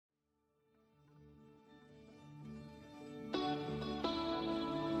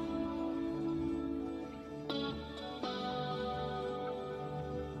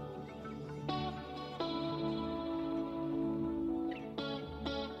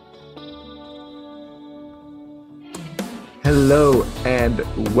Hello and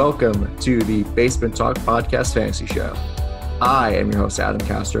welcome to the Basement Talk Podcast Fantasy Show. I am your host, Adam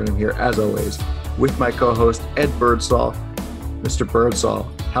Castor, and I'm here, as always, with my co-host, Ed Birdsall. Mr.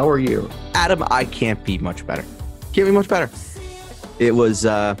 Birdsall, how are you? Adam, I can't be much better. Can't be much better. It was,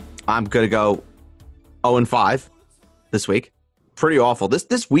 I'm going to go 0-5 this week. Pretty awful.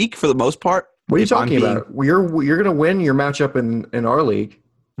 This week, for the most part. What are you talking about? You're going to win your matchup in our league.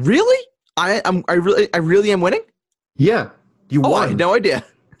 Really? I really am winning? Yeah, you won. I had no idea.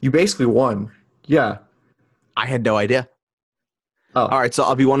 You basically won. Yeah. I had no idea. Oh. All right, so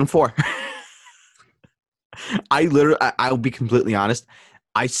I'll be 1-4. I'll be completely honest.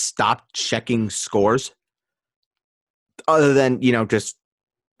 I stopped checking scores other than, just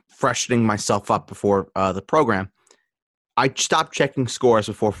freshening myself up before the program. I stopped checking scores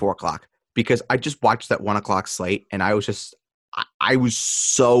before 4 o'clock because I just watched that 1 o'clock slate and I was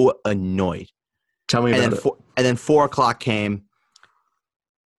so annoyed. Tell me about it. And then 4 o'clock came,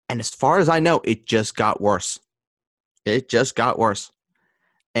 and as far as I know, it just got worse. It just got worse.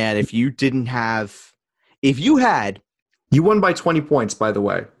 And if you had... You won by 20 points, by the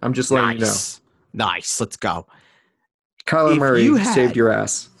way. I'm just letting you know. Nice. Let's go. Kyler Murray saved your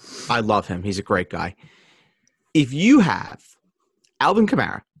ass. I love him. He's a great guy. If you have Alvin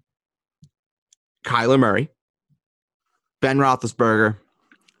Kamara, Kyler Murray, Ben Roethlisberger,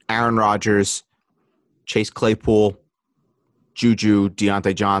 Aaron Rodgers, Chase Claypool, Juju,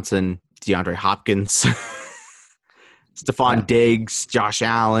 Deontay Johnson, DeAndre Hopkins, Stephon Diggs, Josh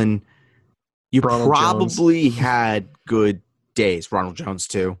Allen. You Ronald probably Jones. had good days. Ronald Jones,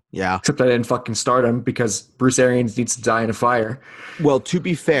 too. Yeah. Except I didn't fucking start him because Bruce Arians needs to die in a fire. Well, to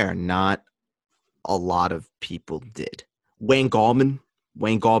be fair, not a lot of people did. Wayne Gallman,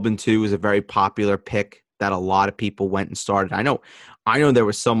 too, is a very popular pick that a lot of people went and started. I know there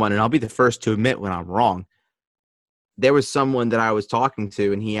was someone, and I'll be the first to admit when I'm wrong. There was someone that I was talking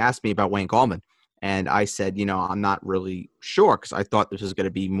to, and he asked me about Wayne Gallman. And I said, I'm not really sure because I thought this was going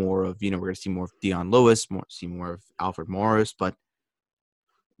to be more of, we're going to see more of Dion Lewis, see more of Alfred Morris. But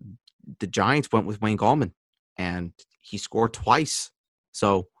the Giants went with Wayne Gallman, and he scored twice.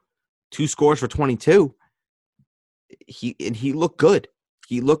 So 2 scores for 22. He looked good.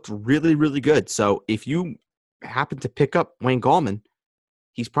 He looked really, really good. So if you happen to pick up Wayne Gallman,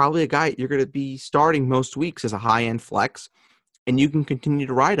 he's probably a guy you're going to be starting most weeks as a high-end flex, and you can continue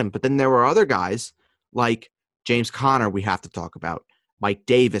to ride him. But then there were other guys like James Conner we have to talk about, Mike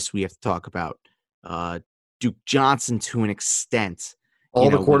Davis we have to talk about, Duke Johnson to an extent. All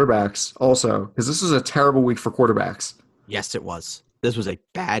the quarterbacks also, because this was a terrible week for quarterbacks. Yes, it was. This was a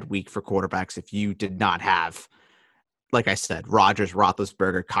bad week for quarterbacks if you did not have, like I said, Rodgers,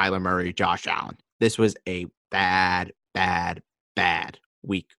 Roethlisberger, Kyler Murray, Josh Allen. This was a bad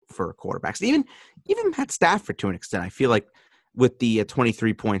week for quarterbacks. Even Matt Stafford to an extent. I feel like with the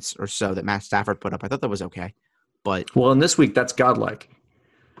 23 points or so that Matt Stafford put up, I thought that was okay. But in this week, that's godlike.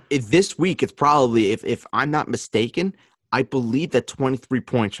 This week, it's probably, if I'm not mistaken, I believe that 23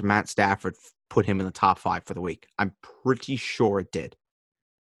 points from Matt Stafford put him in the top 5 for the week. I'm pretty sure it did.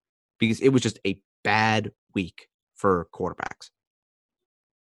 Because it was just a bad week for quarterbacks.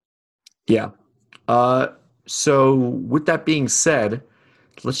 Yeah. So with that being said,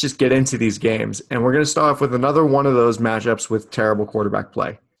 let's just get into these games. And we're going to start off with another one of those matchups with terrible quarterback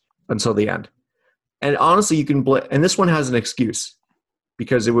play until the end. And honestly, you can and this one has an excuse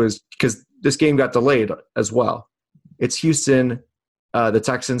because this game got delayed as well. It's Houston, the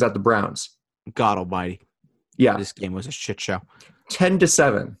Texans at the Browns. God almighty. Yeah. This game was a shit show.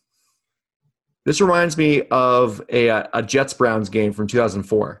 10-7. This reminds me of a Jets-Browns game from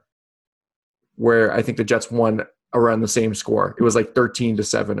 2004 where I think the Jets won around the same score. It was like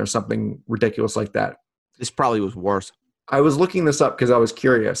 13-7 or something ridiculous like that. This probably was worse. I was looking this up because I was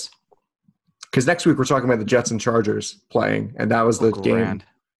curious. Because next week we're talking about the Jets and Chargers playing, and that was the game.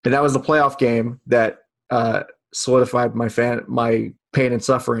 And that was the playoff game that solidified my pain and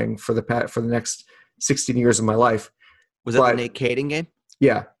suffering for the next 16 years of my life. Was that the Nate Kading game?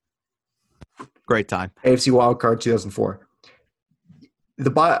 Yeah. Great time. AFC wildcard 2004.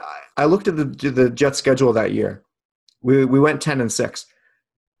 I looked at the Jets schedule that year. We went 10-6,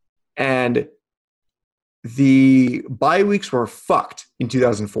 and the bye weeks were fucked in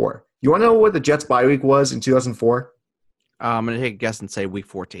 2004. You want to know what the Jets bye week was in 2004? I'm going to take a guess and say week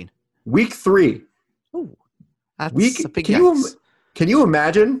 14. Week 3. Oh, that's a big guess. Can you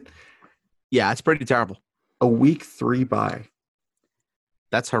imagine? Yeah, it's pretty terrible. A week 3 bye.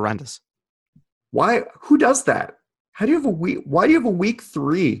 That's horrendous. Why? Who does that? How do you have a week? Why do you have a week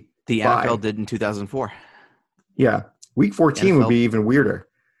 3? The bye? NFL did in 2004. Yeah. Week 14 would be even weirder.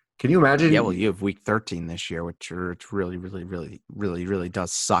 Can you imagine? Yeah, well, you have week 13 this year, which it's really, really, really, really, really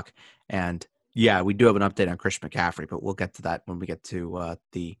does suck. And yeah, we do have an update on Christian McCaffrey, but we'll get to that when we get to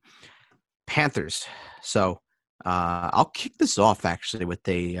the Panthers. So I'll kick this off actually with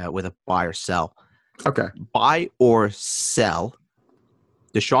a buy or sell. Okay. Buy or sell.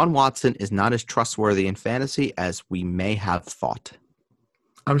 Deshaun Watson is not as trustworthy in fantasy as we may have thought.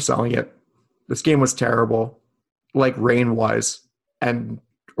 I'm selling it. This game was terrible, like rain-wise.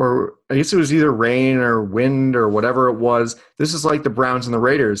 Or I guess it was either rain or wind or whatever it was. This is like the Browns and the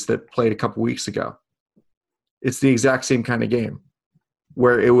Raiders that played a couple weeks ago. It's the exact same kind of game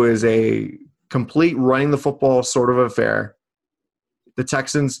where it was a complete running the football sort of affair. The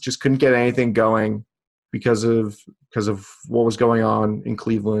Texans just couldn't get anything going because of what was going on in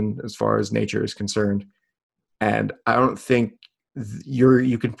Cleveland as far as nature is concerned. And I don't think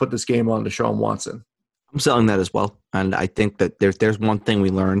you can put this game on Deshaun Watson. I'm selling that as well. And I think that there's one thing we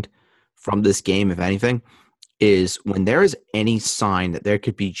learned from this game, if anything, is when there is any sign that there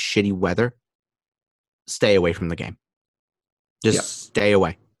could be shitty weather, stay away from the game. Just stay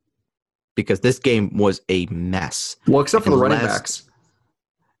away. Because this game was a mess. Well, except for the running backs.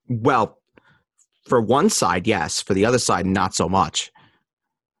 Well, for one side, yes. For the other side, not so much.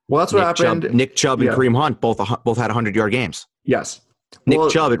 Well, that's what happened. Nick Chubb and Kareem Hunt both had 100-yard games. Yes.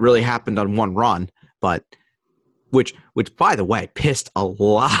 Nick Chubb, it really happened on one run, but which by the way, pissed a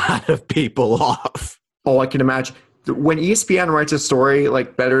lot of people off. Oh, I can imagine. When ESPN writes a story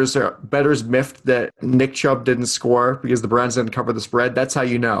like Bettor's miffed that Nick Chubb didn't score because the Browns didn't cover the spread, that's how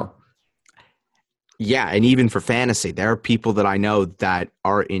you know. Yeah, and even for fantasy, there are people that I know that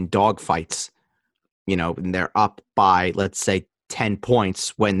are in dogfights, and they're up by, let's say, 10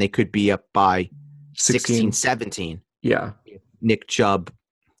 points when they could be up by 16, 17. Yeah. Nick Chubb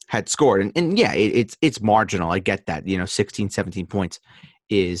had scored. And yeah, it's marginal. I get that. 16, 17 points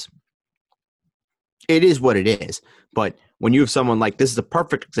is what it is. But when you have someone like this is a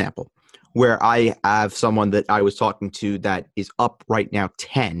perfect example where I have someone that I was talking to that is up right now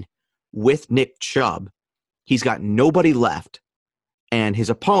 10 with Nick Chubb. He's got nobody left, and his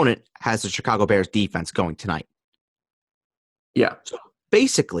opponent has the Chicago Bears defense going tonight. Yeah. So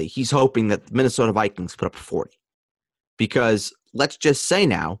basically, he's hoping that the Minnesota Vikings put up 40. Because let's just say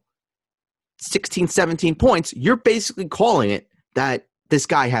now, 16, 17 points, you're basically calling it that this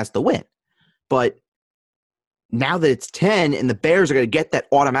guy has the win. But now that it's 10 and the Bears are going to get that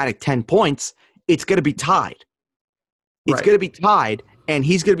automatic 10 points, it's going to be tied. It's going to be tied, and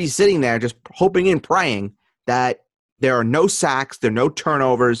he's going to be sitting there just hoping and praying that there are no sacks, there are no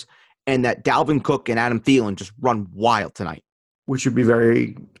turnovers, and that Dalvin Cook and Adam Thielen just run wild tonight. Which would be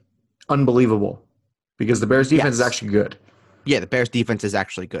very unbelievable because the Bears defense is actually good. Yeah, the Bears defense is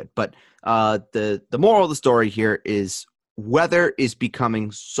actually good. But the moral of the story here is weather is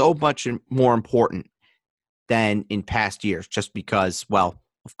becoming so much more important than in past years just because, well,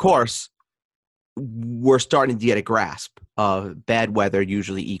 of course, we're starting to get a grasp of bad weather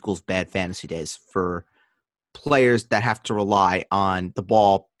usually equals bad fantasy days for players that have to rely on the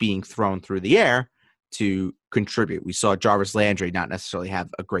ball being thrown through the air to contribute. We saw Jarvis Landry not necessarily have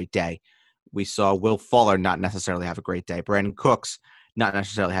a great day. We saw Will Fuller not necessarily have a great day. Brandon Cooks not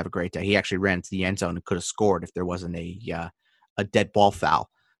necessarily have a great day. He actually ran into the end zone and could have scored if there wasn't a dead ball foul.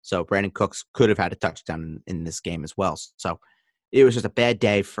 So Brandon Cooks could have had a touchdown in this game as well. So it was just a bad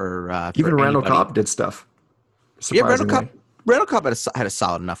day for even Randall anybody. Cobb did stuff. Yeah, Randall Cobb had a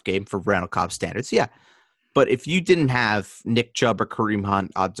solid enough game for Randall Cobb standards. Yeah. But if you didn't have Nick Chubb or Kareem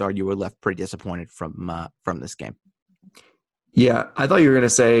Hunt, odds are you were left pretty disappointed from this game. Yeah, I thought you were going to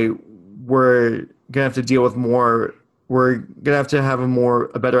say we're going to have to deal with more. We're going to have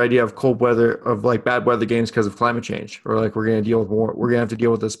a better idea of cold weather, of like bad weather games because of climate change, or like we're going to deal with more. We're going to have to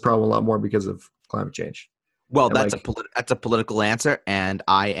deal with this problem a lot more because of climate change. Well, that's a political answer, and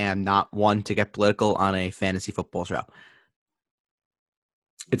I am not one to get political on a fantasy football show.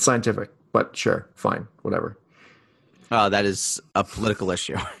 It's scientific, but sure, fine, whatever. That is a political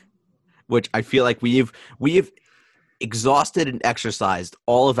issue, which I feel like we've exhausted and exercised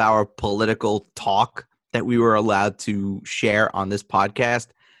all of our political talk that we were allowed to share on this podcast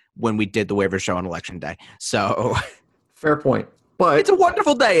when we did the waiver show on Election Day. So, fair point, but it's a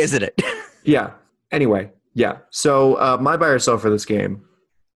wonderful day, isn't it? Yeah. Anyway, yeah. So my buy or sell for this game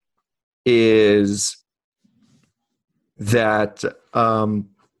is that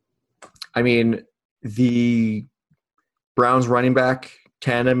the Browns running back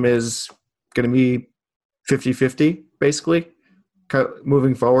tandem is going to be 50-50, basically,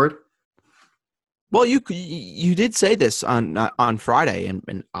 moving forward. Well, you did say this on Friday,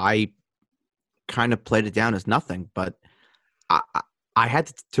 and I kind of played it down as nothing. But I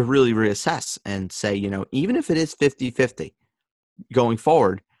had to really reassess and say, even if it is 50-50 going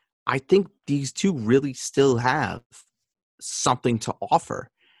forward, I think these two really still have something to offer.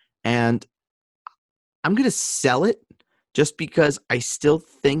 And I'm going to sell it just because I still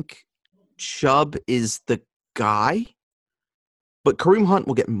think Chubb is the guy, but Kareem Hunt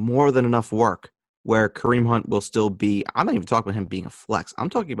will get more than enough work where Kareem Hunt will still be. I'm not even talking about him being a flex. I'm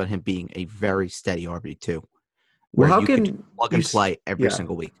talking about him being a very steady RB2 Well, where how you could can plug and play every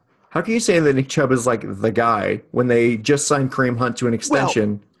single week. How can you say that Nick Chubb is like the guy when they just signed Kareem Hunt to an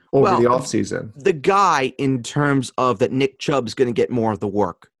extension over the offseason? The guy in terms of that Nick Chubb's going to get more of the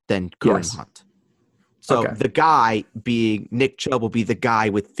work than Kareem Hunt. So the guy being Nick Chubb will be the guy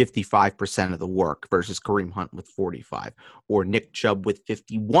with 55% of the work versus Kareem Hunt with 45, or Nick Chubb with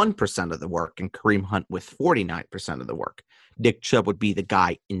 51% of the work and Kareem Hunt with 49% of the work. Nick Chubb would be the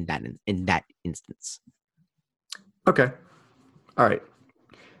guy in that instance. Okay. All right.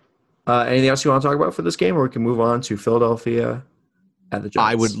 Anything else you want to talk about for this game, or we can move on to Philadelphia at the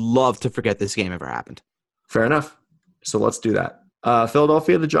Giants? I would love to forget this game ever happened. Fair enough. So let's do that.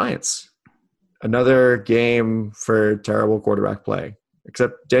 Philadelphia, the Giants. Another game for terrible quarterback play.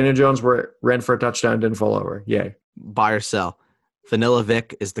 Except Daniel Jones ran for a touchdown, didn't fall over. Yay. Buy or sell. Vanilla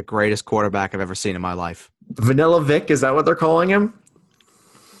Vic is the greatest quarterback I've ever seen in my life. Vanilla Vic, is that what they're calling him?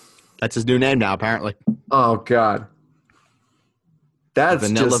 That's his new name now, apparently. Oh, God. That's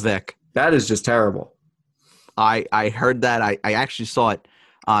Vanilla Vic. That is just terrible. I heard that. I actually saw it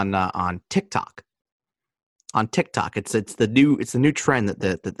on TikTok. On TikTok, it's the new trend that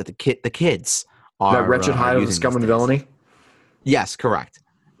the kids are. That wretched hive of scum and villainy. Yes, correct.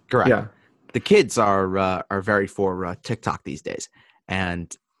 Yeah, the kids are very for TikTok these days,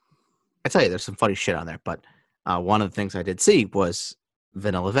 and I tell you, there's some funny shit on there. But one of the things I did see was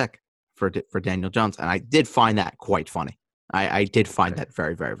Vanilla Vic for Daniel Jones, and I did find that quite funny. I did find that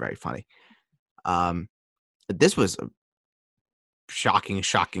very, very, very funny. This was a shocking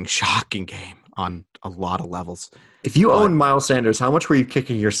game on a lot of levels. If you own Miles Sanders, how much were you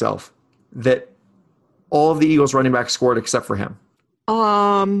kicking yourself that all of the Eagles running backs scored except for him?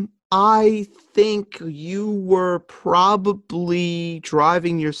 I think you were probably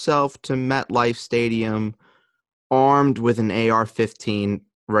driving yourself to MetLife Stadium armed with an AR-15,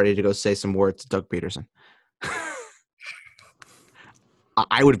 ready to go say some words to Doug Peterson.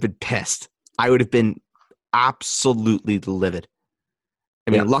 I would have been pissed. I would have been absolutely livid.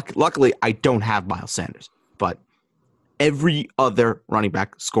 I mean, luckily, I don't have Miles Sanders, but every other running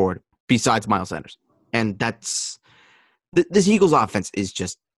back scored besides Miles Sanders. And that's this Eagles offense is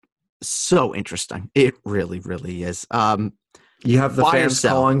just so interesting. It really, really is. You have the fans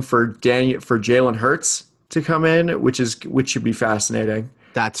calling for Jalen Hurts to come in, which should be fascinating.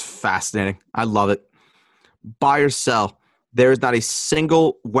 That's fascinating. I love it. Buy or sell. There is not a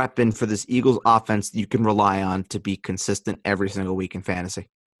single weapon for this Eagles offense that you can rely on to be consistent every single week in fantasy.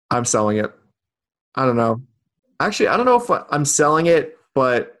 I'm selling it. I don't know. Actually, I don't know if I'm selling it,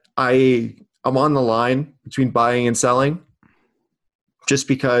 but I'm on the line between buying and selling just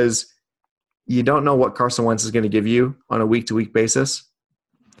because you don't know what Carson Wentz is going to give you on a week-to-week basis.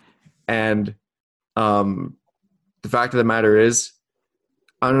 And the fact of the matter is,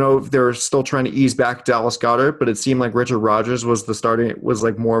 I don't know if they're still trying to ease back Dallas Goedert, but it seemed like Richard Rodgers was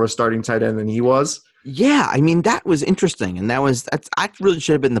like more of a starting tight end than he was. Yeah, I mean, that was interesting. And that really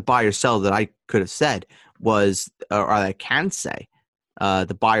should have been the buy or sell that I could have said or I can say,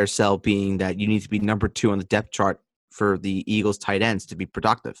 the buy or sell being that you need to be number 2 on the depth chart for the Eagles tight ends to be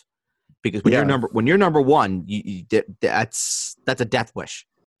productive. Because when you're number 1, that's a death wish.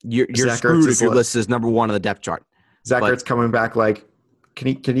 You're screwed if your list is number 1 on the depth chart. Zach Ertz coming back like,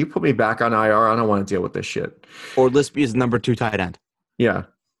 can you put me back on IR? I don't want to deal with this shit. Or list me as number 2 tight end. Yeah.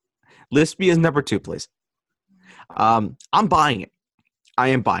 List me as number 2, please. I'm buying it. I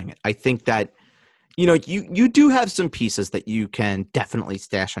am buying it. I think that, you do have some pieces that you can definitely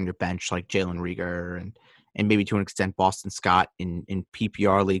stash on your bench, like Jalen Reagor and maybe to an extent Boston Scott in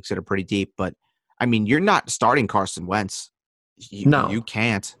PPR leagues that are pretty deep. But, I mean, you're not starting Carson Wentz. No. You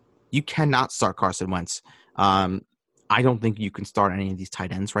can't. You cannot start Carson Wentz. I don't think you can start any of these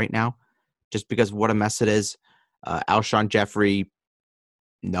tight ends right now just because of what a mess it is. Alshon Jeffrey,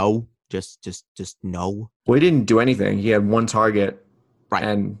 no. Just no. Well, he didn't do anything. He had 1 target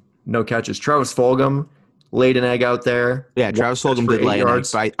and no catches. Travis Fulgham laid an egg out there. Yeah, Travis Fulgham did lay an egg.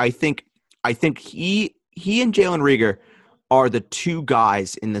 But I think he and Jalen Reagor are the 2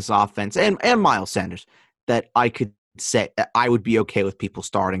 guys in this offense, and Miles Sanders, that I could say I would be okay with people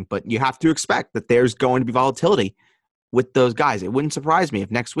starting. But you have to expect that there's going to be volatility with those guys. It wouldn't surprise me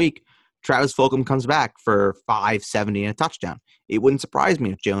if next week Travis Fulgham comes back for 570 and a touchdown. It wouldn't surprise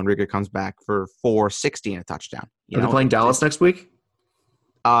me if Jalen Reagor comes back for 460 and a touchdown. Are they playing Dallas next week?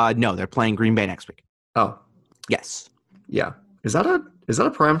 No, they're playing Green Bay next week. Oh, yes. Yeah. Is that a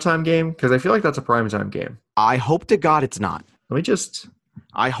primetime game? Because I feel like that's a primetime game. I hope to God it's not.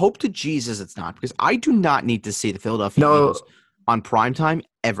 I hope to Jesus it's not, because I do not need to see the Philadelphia Eagles on primetime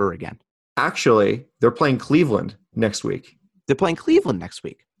ever again. Actually, they're playing Cleveland next week. They're playing Cleveland next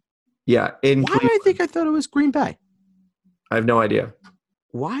week. Yeah. Why did I thought it was Green Bay? I have no idea.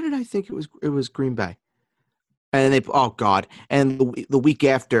 Why did I think it was Green Bay? And and the week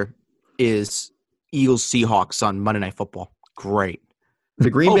after is Eagles Seahawks on Monday Night Football. Great. The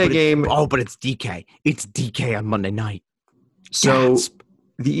Green Bay game. But it's DK. It's DK on Monday night. So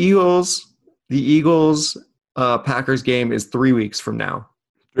the Eagles Packers game is 3 weeks from now.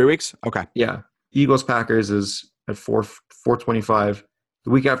 3 weeks? Okay. Yeah. Eagles Packers is at 4:25. The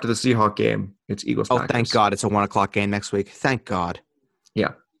week after the Seahawks game, it's Eagles Packers. Oh, thank God it's a 1:00 game next week. Thank God.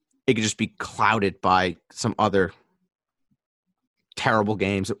 Yeah. It could just be clouded by some other terrible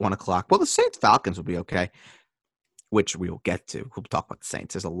games at 1:00. Well, the Saints Falcons will be okay, which we will get to. We'll talk about the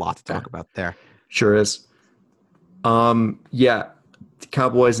Saints. There's a lot to talk about there. Sure is. Yeah. The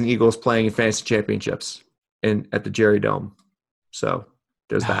Cowboys and Eagles playing in fantasy championships at the Jerry Dome. So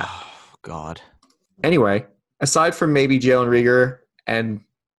there's that. Oh, God. Anyway, aside from maybe Jalen Reagor and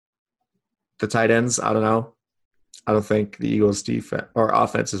the tight ends, I don't know. I don't think the Eagles' defense or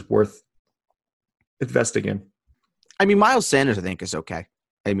offense is worth investing in. I mean, Miles Sanders, I think, is okay.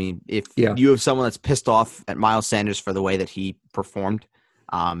 I mean, if you have someone that's pissed off at Miles Sanders for the way that he performed,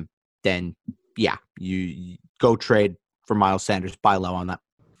 then, yeah, you go trade for Miles Sanders, buy low on that.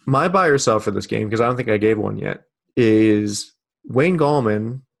 My buy or sell for this game, because I don't think I gave one yet, is Wayne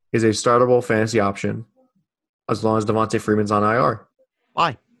Gallman is a startable fantasy option as long as Devontae Freeman's on IR.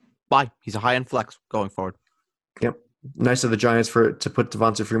 Buy. He's a high-end flex going forward. Yep. Nice of the Giants to put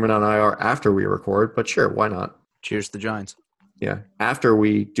Devontae Freeman on IR after we record, but sure, why not? Cheers to the Giants. Yeah, after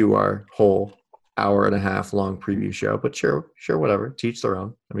we do our whole hour and a half long preview show, but sure, whatever. Teach their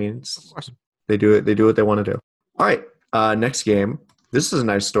own. I mean, of course. They do what they want to do. All right, next game. This is a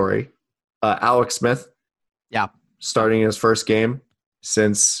nice story. Alex Smith. Yeah. Starting his first game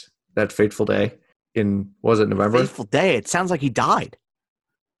since that fateful day was it November? Fateful day. It sounds like he died.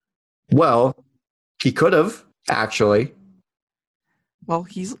 Well, he could have actually. Well,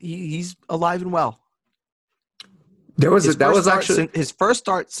 he's alive and well. That was actually his first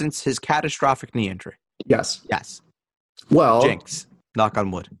start since his catastrophic knee injury. Yes. Well, jinx. Knock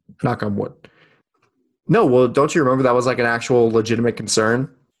on wood. No, well, don't you remember that was like an actual legitimate concern?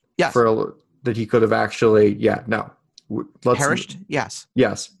 Yes. That he could have actually, no. Perished? Yes.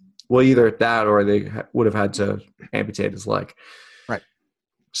 Yes. Well, either that or they would have had to amputate his leg. Right.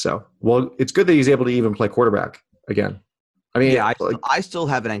 So, well, it's good that he's able to even play quarterback again. I mean, yeah, I still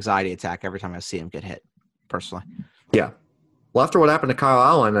have an anxiety attack every time I see him get hit, personally. Yeah. Well, after what happened to Kyle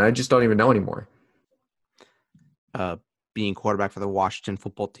Allen, I just don't even know anymore. Being quarterback for the Washington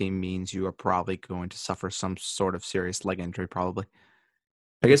football team means you are probably going to suffer some sort of serious leg injury, probably.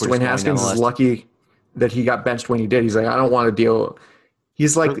 I guess Dwayne Haskins is lucky that he got benched when he did. He's like, I don't want to deal.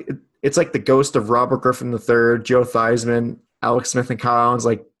 He's like, it's like the ghost of Robert Griffin III, Joe Theismann, Alex Smith, and Kyle Allen's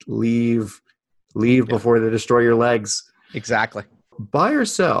like, leave before they destroy your legs. Exactly. Buy or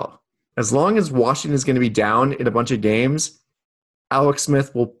sell. As long as Washington is going to be down in a bunch of games, Alex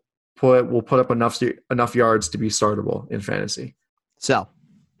Smith will put up enough yards to be startable in fantasy. Sell.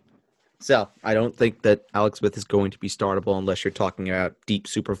 I don't think that Alex Smith is going to be startable unless you're talking about deep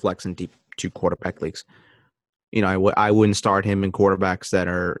super flex and deep 2 quarterback leagues. You know, I wouldn't start him in quarterbacks that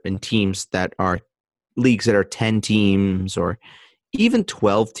are in teams that are leagues that are 10 teams or even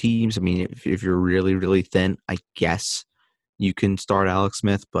 12 teams. I mean, if you're really, really thin, I guess you can start Alex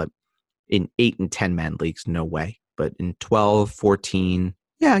Smith, but in 8 and 10 man leagues, no way. But in 12, 14,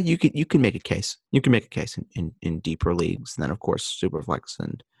 yeah, you can make a case. You can make a case in deeper leagues. And then, of course, Superflex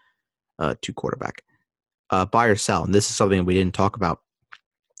and 2 quarterback. Buy or sell. And this is something we didn't talk about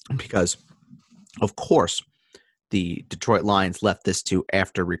because, of course, the Detroit Lions left this to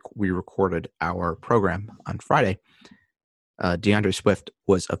after we recorded our program on Friday. DeAndre Swift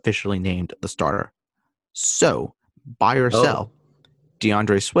was officially named the starter. So, buy or sell,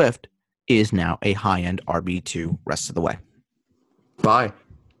 DeAndre Swift is now a high-end RB2 rest of the way. Buy.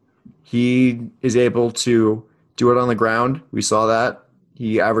 He is able to do it on the ground. We saw that.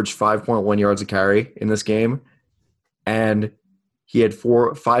 He averaged 5.1 yards a carry in this game. And he had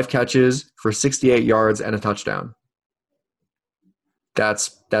 5 catches for 68 yards and a touchdown.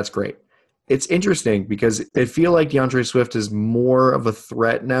 That's great. It's interesting because I feel like DeAndre Swift is more of a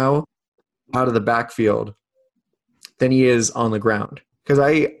threat now out of the backfield than he is on the ground. Because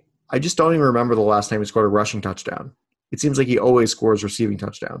I just don't even remember the last time he scored a rushing touchdown. It seems like he always scores receiving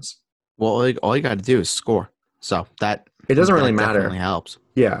touchdowns. Well, all you got to do is score. So It doesn't really matter. Definitely helps.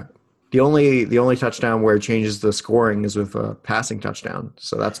 Yeah. The only touchdown where it changes the scoring is with a passing touchdown.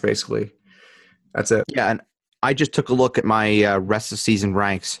 So that's it. Yeah, and I just took a look at my rest of season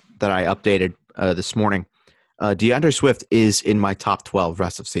ranks that I updated this morning. DeAndre Swift is in my top 12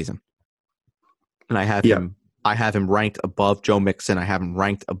 rest of season, and I have him. I have him ranked above Joe Mixon. I have him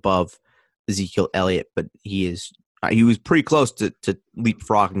ranked above Ezekiel Elliott, but he was pretty close to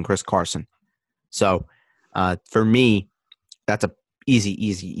leapfrogging Chris Carson. So for me, that's a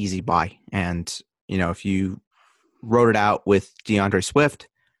easy buy. And if you wrote it out with DeAndre Swift,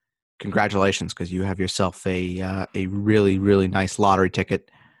 congratulations, because you have yourself a really, really nice lottery ticket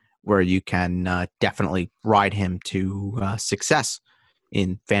where you can definitely ride him to success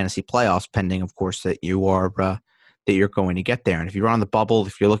in fantasy playoffs, pending, of course, that you're going to get there. And if you're on the bubble,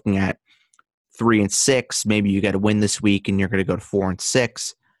 if you're looking at 3-6, maybe you get a win this week and you're going to go to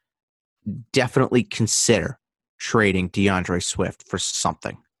 4-6, definitely consider trading DeAndre Swift for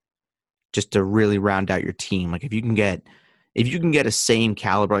something just to really round out your team. Like if you can get a same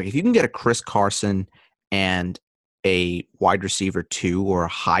caliber, like if you can get a Chris Carson and a wide receiver 2 or a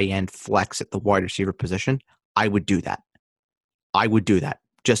high-end flex at the wide receiver position, I would do that.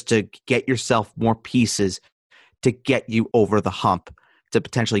 Just to get yourself more pieces to get you over the hump, to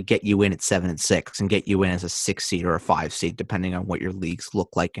potentially get you in at 7-6 and get you in as a 6 seed or a 5 seed, depending on what your leagues look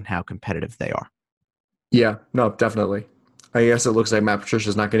like and how competitive they are. Yeah, no, definitely. I guess it looks like Matt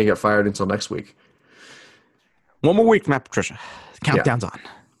Patricia's not going to get fired until next week. One more week, Matt Patricia. The countdown's on.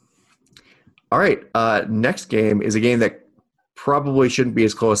 All right. Next game is a game that probably shouldn't be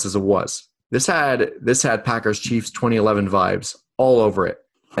as close as it was. This had Packers Chiefs 2011 vibes all over it,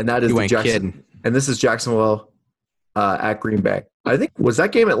 and that is and this is Jacksonville at Green Bay. I think was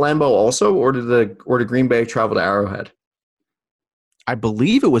that game at Lambeau also, or did Green Bay travel to Arrowhead? I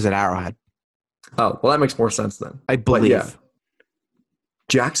believe it was at Arrowhead. Oh, well, that makes more sense then. I believe. But yeah.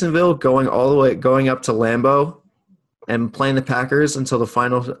 Jacksonville going up to Lambeau and playing the Packers until the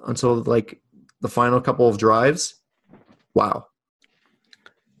final couple of drives. Wow.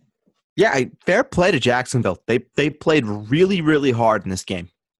 Yeah, fair play to Jacksonville. They played really, really hard in this game.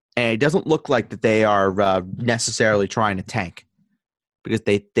 And it doesn't look like that they are necessarily trying to tank, because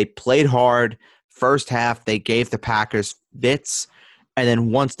they played hard. First half, they gave the Packers fits. And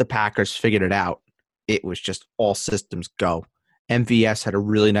then once the Packers figured it out, it was just all systems go. MVS had a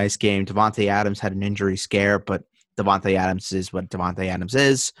really nice game. Davante Adams had an injury scare, but Davante Adams is what Davante Adams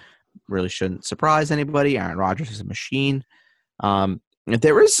is. Really shouldn't surprise anybody. Aaron Rodgers is a machine.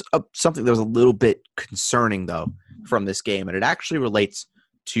 There is something that was a little bit concerning, though, from this game, and it actually relates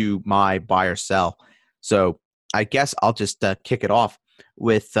to my buy or sell. So I guess I'll just kick it off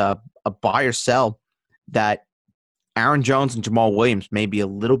with a buy or sell that Aaron Jones and Jamal Williams may be a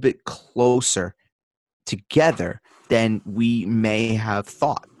little bit closer together than we may have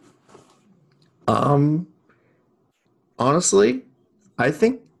thought. Honestly, I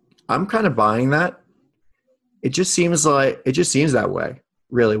think I'm kind of buying that. It just seems that way,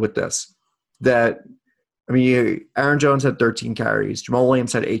 really, with this. Aaron Jones had 13 carries, Jamal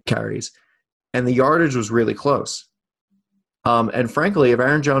Williams had 8 carries, and the yardage was really close. And frankly, if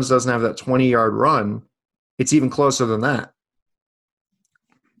Aaron Jones doesn't have that 20-yard run, it's even closer than that.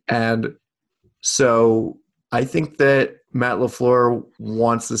 And so I think that Matt LaFleur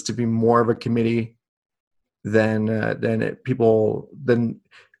wants this to be more of a committee than other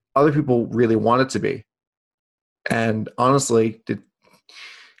people really want it to be. And honestly,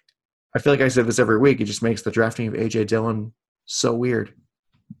 I feel like I said this every week. It just makes the drafting of A.J. Dillon so weird.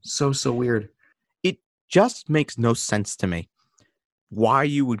 So weird. It just makes no sense to me why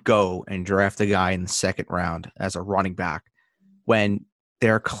you would go and draft a guy in the second round as a running back when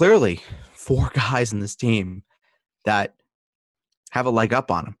there are clearly 4 guys in this team that have a leg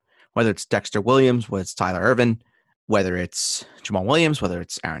up on him, whether it's Dexter Williams, whether it's Tyler Ervin, whether it's Jamal Williams, whether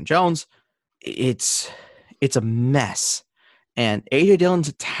it's Aaron Jones. It's a mess. And A.J. Dillon's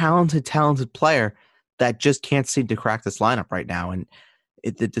a talented player that just can't seem to crack this lineup right now. And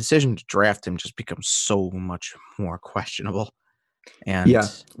the decision to draft him just becomes so much more questionable. And yeah,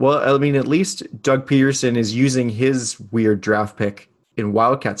 well, I mean, at least Doug Peterson is using his weird draft pick in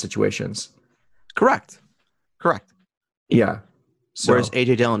wildcat situations. Correct. Yeah. So. Whereas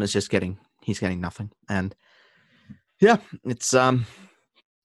A.J. Dillon is getting nothing. And yeah, it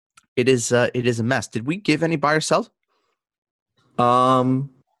is a mess. Did we give any buy or sell?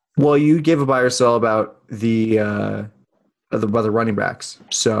 Well, you gave a buy or sell about the running backs.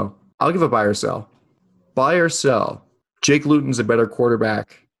 So I'll give a buy or sell. Buy or sell. Jake Luton's a better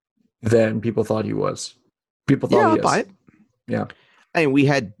quarterback than people thought he was. People thought Yeah, he I'll buy is. it. Yeah. I mean, we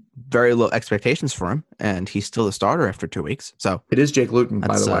had very low expectations for him, and he's still a starter after 2 weeks. So It is Jake Luton,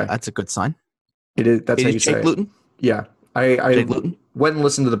 by the way. that's a good sign. It is. That's It how is you say Jake it. Luton. Yeah. I Jake Luton. went and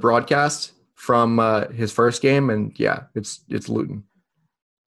listened to the broadcast from his first game, and yeah, it's Luton.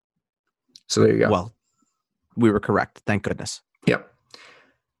 So there you go. Well, we were correct. Thank goodness. Yep.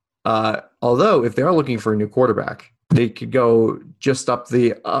 Although, if they are looking for a new quarterback, they could go just up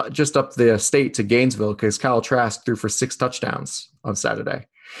the state to Gainesville because Kyle Trask threw for 6 touchdowns on Saturday.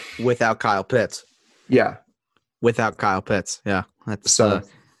 Without Kyle Pitts. Yeah. Without Kyle Pitts. Yeah. That's So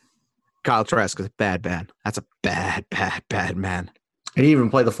Kyle Trask is a bad man. That's a bad man. he didn't even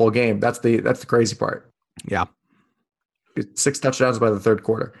play the full game. That's the crazy part. Yeah. 6 touchdowns by the third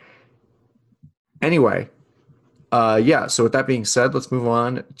quarter. Anyway, yeah. So with that being said, let's move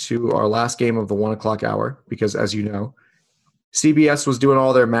on to our last game of the 1:00 hour because, as you know, CBS was doing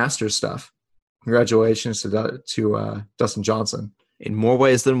all their Masters stuff. Congratulations to Dustin Johnson. In more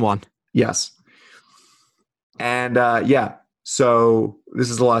ways than one. Yes. And yeah, so this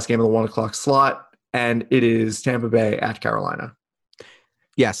is the last game of the 1:00 slot, and it is Tampa Bay at Carolina.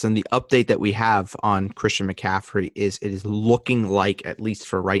 Yes, and the update that we have on Christian McCaffrey is it is looking like, at least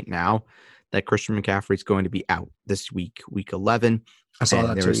for right now, that Christian McCaffrey is going to be out this week, week 11. I saw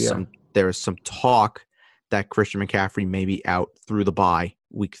that too, yeah. There is some talk that Christian McCaffrey may be out through the bye,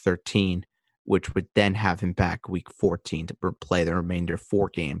 week 13, which would then have him back week 14 to play the remainder 4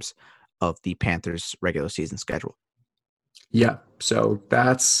 games of the Panthers' regular season schedule. Yeah, so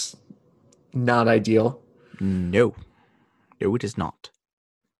that's not ideal. No, it is not.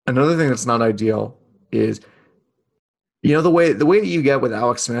 Another thing that's not ideal is, you know, the way that you get with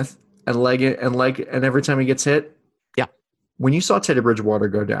Alex Smith and every time he gets hit. Yeah. When you saw Teddy Bridgewater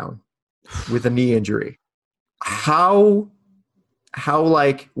go down with a knee injury, how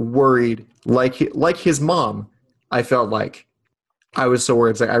like worried, like his mom, I felt like I was so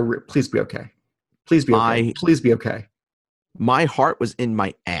worried. It's like, please be okay. Please be okay. Please be okay. My heart was in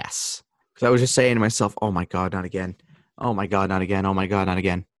my ass because I was just saying to myself, "Oh my God, not again! Oh my God, not again! Oh my God, not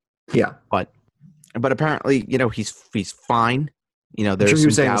again!" Yeah, but apparently, you know, he's fine. You know, I'm sure he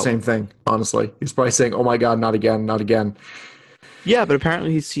was saying the same thing. Honestly, he's probably saying, "Oh my God, not again, not again." Yeah, but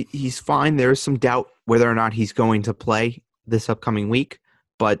apparently he's fine. There is some doubt whether or not he's going to play this upcoming week,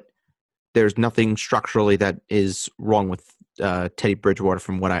 but there's nothing structurally that is wrong with Teddy Bridgewater,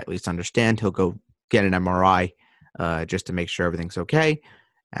 from what I at least understand. He'll go get an MRI just to make sure everything's okay,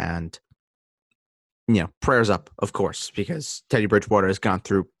 and you know, prayers up, of course, because Teddy Bridgewater has gone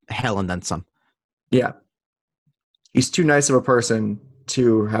through hell and then some. Yeah, he's too nice of a person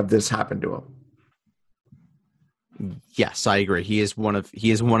to have this happen to him. Yes, I agree. He is one of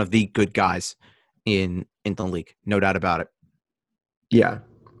the good guys in the league, no doubt about it. Yeah.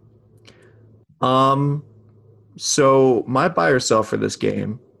 So my buy or sell for this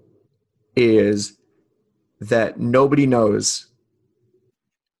game is that nobody knows,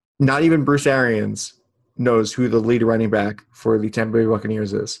 not even Bruce Arians knows who the lead running back for the Tampa Bay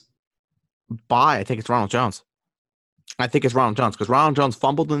Buccaneers is. I think it's Ronald Jones. I think it's Ronald Jones because Ronald Jones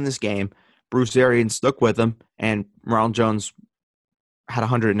fumbled in this game. Bruce Arians stuck with him, and Ronald Jones had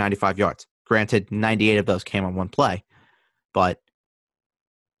 195 yards. Granted, 98 of those came on one play, but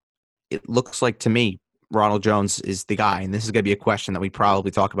it looks like to me Ronald Jones is the guy, and this is going to be a question that we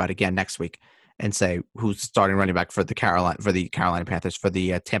probably talk about again next week and say who's starting running back for the Carolina Panthers, for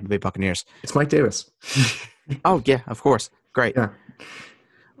the Tampa Bay Buccaneers. It's Mike Davis. Oh yeah, of course, great, yeah,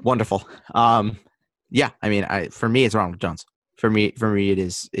 wonderful. Yeah, I mean, for me it's Ronald Jones. For me, it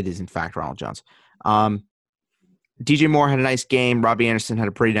is in fact Ronald Jones. DJ Moore had a nice game. Robbie Anderson had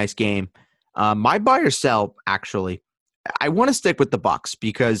a pretty nice game. My buy or sell, actually, I want to stick with the Bucs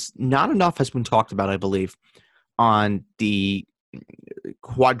because not enough has been talked about, I believe, on the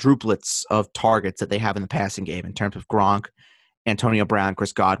quadruplets of targets that they have in the passing game in terms of Gronk, Antonio Brown,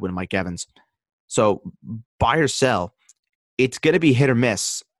 Chris Godwin, Mike Evans. So buy or sell, it's going to be hit or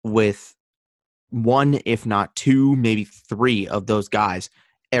miss with one, if not two, maybe three of those guys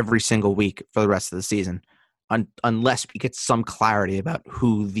every single week for the rest of the season, unless we get some clarity about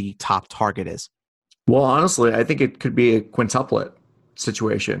who the top target is. Well, honestly, I think it could be a quintuplet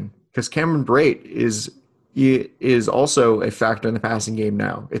situation because Cameron Brate is also a factor in the passing game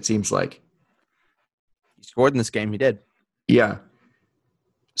now, it seems like. He scored in this game. He did. Yeah.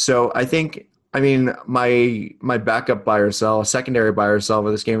 So I think, I mean, my backup buy or sell, secondary buy or sell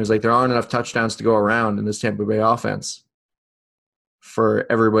for this game is like there aren't enough touchdowns to go around in this Tampa Bay offense for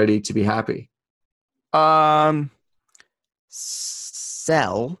everybody to be happy.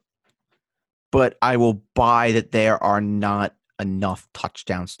 Sell. but I will buy that there are not enough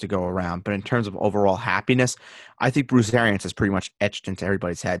touchdowns to go around. But in terms of overall happiness, I think Bruce Arians is pretty much etched into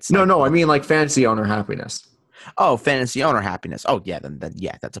everybody's heads. No, I mean like fantasy owner happiness. Oh, fantasy owner happiness. Oh, yeah, then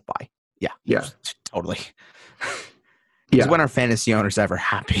yeah, that's a buy. Yeah, totally. Because when are fantasy owners ever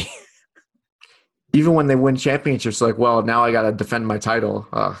happy? Even when they win championships, like, well, now I got to defend my title.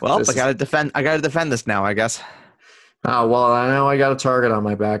 I got to defend. I got to defend this now, I guess. Oh, well, I know I got a target on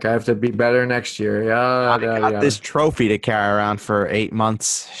my back. I have to be better next year. I got this trophy to carry around for 8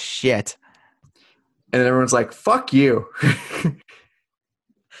 months. Shit. And then everyone's like, fuck you.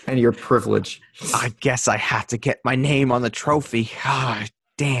 And your privilege. I guess I have to get my name on the trophy. Ah,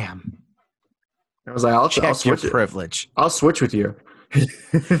 damn. I was like, I'll switch your privilege. I'll switch with you.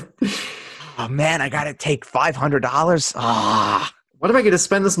 Oh, man, I got to take $500. Ah. What am I going to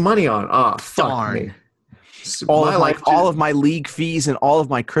spend this money on? Oh, fuck darn. Me. All of my league fees and all of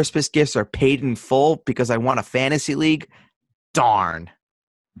my Christmas gifts are paid in full because I won a fantasy league. Darn.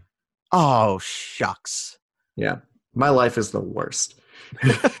 Oh, shucks. Yeah. My life is the worst.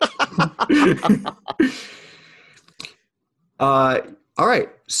 All right.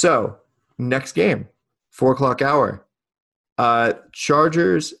 So next game, 4:00 hour.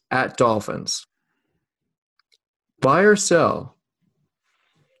 Chargers at Dolphins. Buy or sell?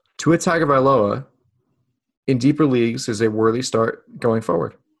 Tua Tagovailoa in deeper leagues is a worthy start going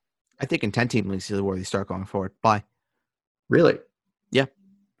forward. I think in 10-team leagues is a worthy start going forward. Buy. Really? Yeah.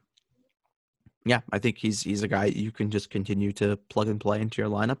 Yeah, I think he's a guy you can just continue to plug and play into your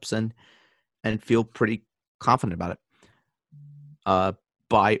lineups and feel pretty confident about it.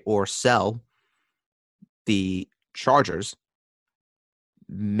 Buy or sell, the Chargers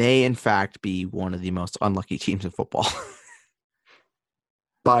may in fact be one of the most unlucky teams in football.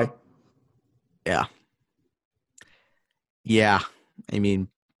 Buy. Yeah. Yeah. I mean,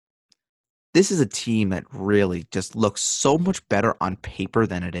 this is a team that really just looks so much better on paper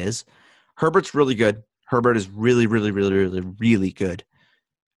than it is. Herbert's really good. Herbert is really, really, really, really, really good.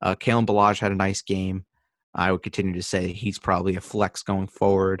 Kalen Ballage had a nice game. I would continue to say he's probably a flex going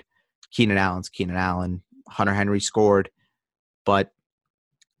forward. Keenan Allen's Keenan Allen. Hunter Henry scored. But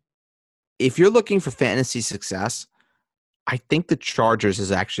if you're looking for fantasy success, I think the Chargers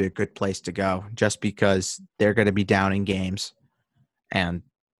is actually a good place to go just because they're going to be down in games. And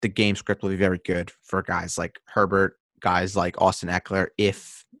the game script will be very good for guys like Herbert, guys like Austin Eckler,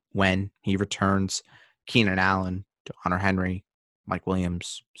 when he returns, Keenan Allen, Hunter Henry, Mike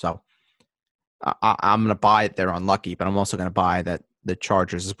Williams. So I'm going to buy it. They're unlucky, but I'm also going to buy that the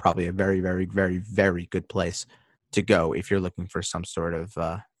Chargers is probably a very, very, very, very good place to go if you're looking for some sort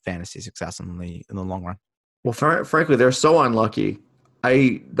of fantasy success in the long run. Well, frankly, they're so unlucky.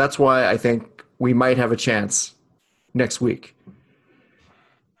 That's why I think we might have a chance next week.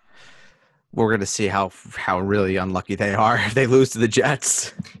 We're going to see how really unlucky they are if they lose to the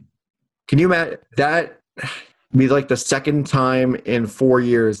Jets. Can you imagine that be like the second time in 4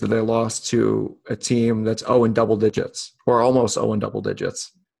 years that they lost to a team that's 0 in double digits or almost 0 in double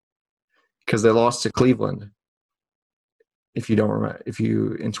digits? Because they lost to Cleveland. If you don't remember,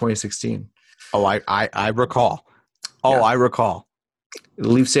 in 2016. Oh, I recall. Oh, yeah. I recall. The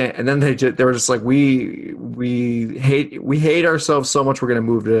Leafs, and then they were just like, we hate ourselves so much we're going to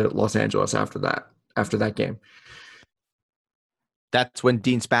move to Los Angeles after that game. That's when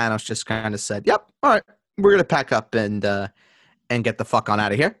Dean Spanos just kind of said, "Yep, all right, we're going to pack up and get the fuck on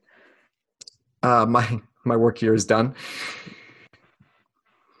out of here." My work here is done.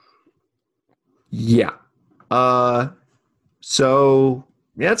 Yeah. So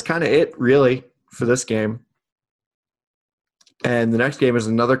yeah, that's kind of it really for this game. And the next game is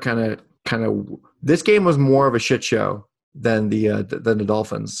another kind of. This game was more of a shit show than the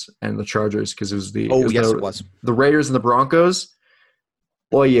Dolphins and the Chargers because it was it was the Raiders and the Broncos.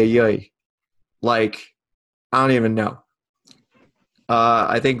 Oy. Like, I don't even know.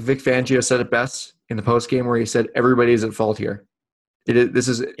 I think Vic Fangio said it best in the post game where he said everybody's at fault here.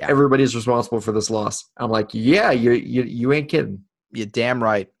 Everybody's responsible for this loss. I'm like, yeah, you ain't kidding. You're damn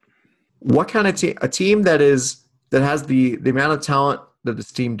right. What kind of team? A team that has the amount of talent that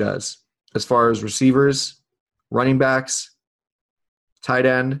this team does, as far as receivers, running backs, tight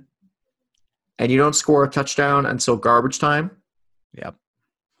end, and you don't score a touchdown until garbage time. Yep.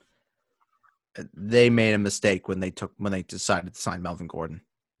 They made a mistake when they decided to sign Melvin Gordon.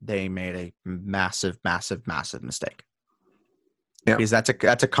 They made a massive, massive, massive mistake. Yeah. Because that's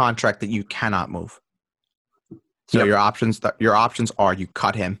a contract that you cannot move. So yep. your options are you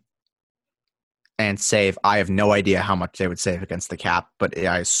cut him and save. I have no idea how much they would save against the cap, but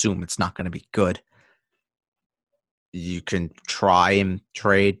I assume it's not going to be good. You can try and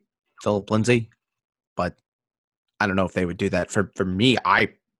trade Philip Lindsay, but I don't know if they would do that. For me, I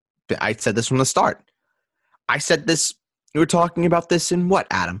said this from the start. I said this. We were talking about this in what,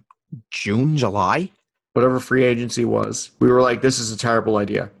 Adam? June, July? Whatever free agency was. We were like, this is a terrible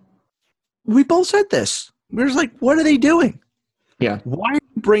idea. We both said this. We were just like, what are they doing? Yeah. Why are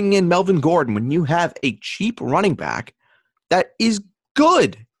you bringing in Melvin Gordon when you have a cheap running back that is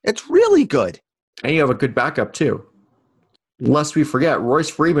good? It's really good. And you have a good backup, too. Lest we forget, Royce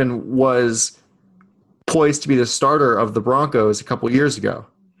Freeman was poised to be the starter of the Broncos a couple years ago.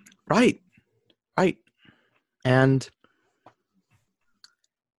 Right. And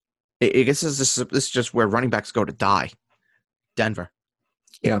I guess this is just where running backs go to die. Denver.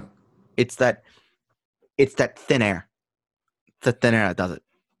 Yeah. It's that thin air. It's the thin air that does it.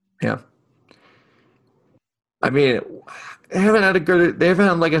 Yeah. I mean, they haven't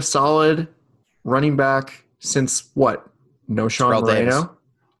had like a solid running back since what? No Sean Terrell Moreno? Davis.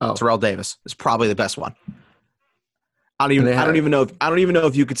 Oh. Terrell Davis is probably the best one. I don't even know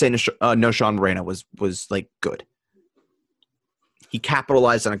if you could say no Sean Moreno was like good. He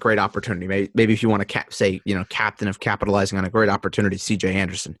capitalized on a great opportunity. Maybe if you want to say captain of capitalizing on a great opportunity, C.J.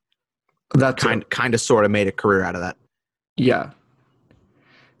 Anderson. That kind of sort of made a career out of that. Yeah.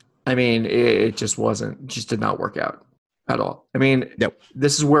 I mean, it just did not work out at all. I mean, nope.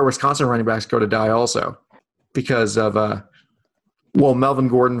 This is where Wisconsin running backs go to die also because of, Melvin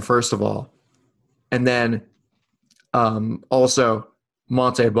Gordon, first of all, and then also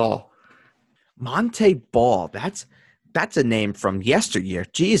Monte Ball. Monte Ball. That's a name from yesteryear.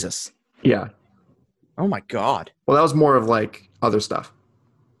 Jesus. Yeah. Oh, my God. Well, that was more of like other stuff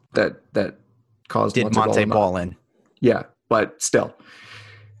that caused Monte Ball in. Yeah, but still.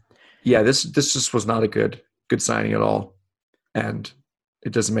 Yeah, this just was not a good signing at all, and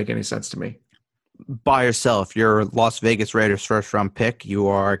it doesn't make any sense to me. Buy or sell. If you're Las Vegas Raiders first round pick, you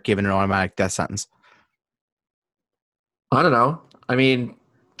are given an automatic death sentence. I don't know. I mean,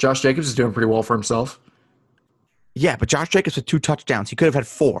 Josh Jacobs is doing pretty well for himself. Yeah, but Josh Jacobs with 2 touchdowns. He could have had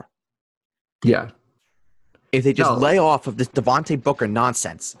 4. Yeah. If they just lay off of this Devontae Booker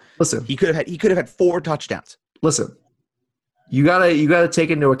nonsense. Listen. He could have had 4 touchdowns. Listen. You gotta take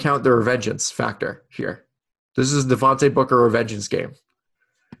into account the revengeance factor here. This is Devontae Booker revengeance game.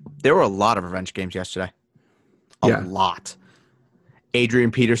 There were a lot of revenge games yesterday. A lot.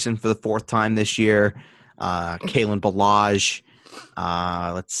 Adrian Peterson for the 4th time this year. Kalen Ballage.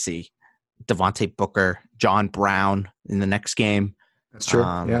 Let's see. Devontae Booker. John Brown in the next game. That's true.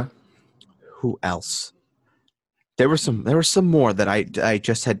 Yeah. Who else? There were some more that I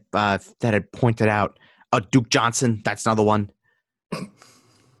just had that had pointed out. Duke Johnson. That's another one.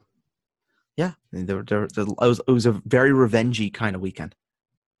 Yeah, it was a very revengey kind of weekend.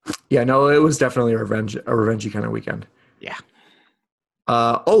 Yeah, no, it was definitely a revengey kind of weekend. Yeah.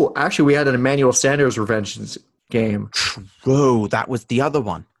 Actually, we had an Emmanuel Sanders revenge game. True, that was the other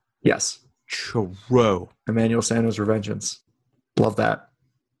one. Yes. True. Emmanuel Sanders revengeance. Love that.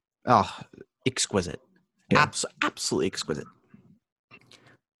 Oh, exquisite. Yeah. Absolutely exquisite.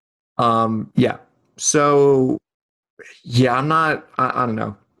 Yeah. So, yeah, I don't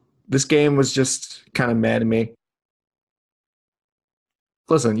know. This game was just kind of mad to me.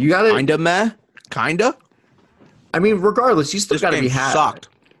 Listen, you got to... Kinda meh? Kinda? I mean, regardless, you still got to be happy. Sucked.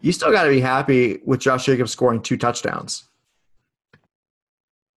 You still got to be happy with Josh Jacobs scoring 2 touchdowns.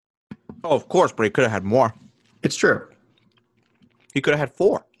 Oh, of course, but he could have had more. It's true. He could have had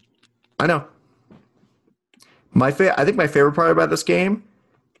 4. I know. I think my favorite part about this game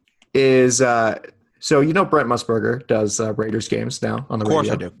is so Brent Musburger does Raiders games now on the radio. Of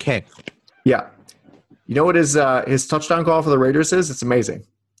course I do. Okay. Yeah. You know what his touchdown call for the Raiders is? It's amazing.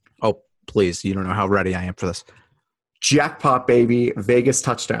 Oh, please. You don't know how ready I am for this. Jackpot, baby. Vegas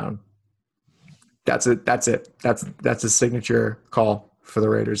touchdown. That's it. That's his signature call for the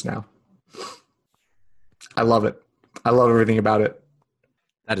Raiders now. I love it. I love everything about it.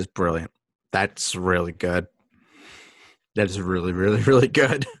 That is brilliant. That's really good. That is really, really, really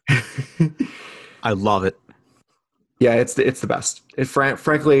good. I love it. Yeah, it's the best.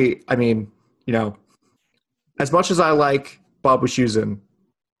 Frankly, I mean, as much as I like Bob Wischusen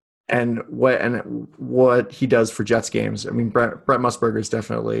and what he does for Jets games, I mean, Brent Musburger is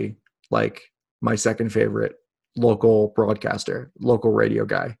definitely like my second favorite local broadcaster, local radio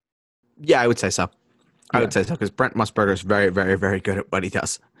guy. Yeah, I would say so. I would say so because Brent Musburger is very, very, very good at what he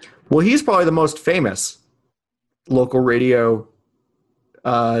does. Well, he's probably the most famous local radio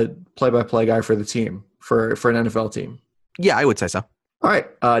play-by-play guy for the team, for an NFL team. Yeah, I would say so. All right,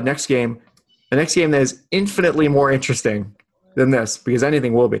 next game. The next game that is infinitely more interesting than this, because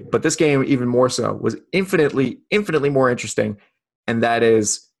anything will be, but this game even more so, was infinitely more interesting, and that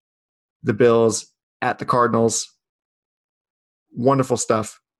is the Bills, at the Cardinals. Wonderful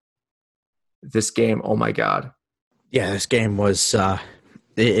stuff. This game, oh my God. Yeah, this game was,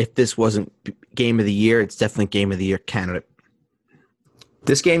 if this wasn't game of the year, it's definitely game of the year candidate.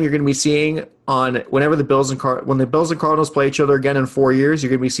 This game you're going to be seeing on whenever the Bills and Cardinals play each other again in 4 years, you're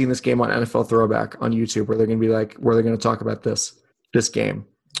going to be seeing this game on NFL Throwback on YouTube, where they're going to talk about this game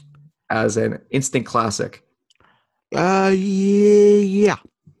as an instant classic. Yeah,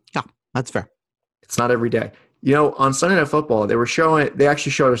 that's fair. It's not every day. On Sunday Night Football, they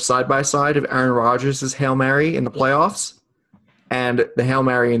actually showed a side-by-side of Aaron Rodgers' Hail Mary in the playoffs and the Hail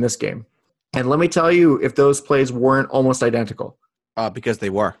Mary in this game. And let me tell you, if those plays weren't almost identical. Because they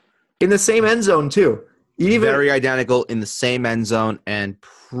were. In the same end zone, too. Very identical in the same end zone and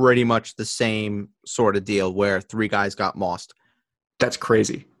pretty much the same sort of deal where 3 guys got mossed. That's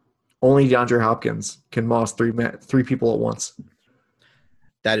crazy. Only DeAndre Hopkins can moss 3 people at once.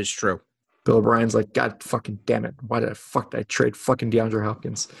 That is true. Bill O'Brien's like, God fucking damn it. Why did I trade fucking DeAndre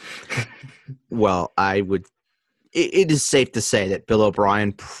Hopkins? Well, it is safe to say that Bill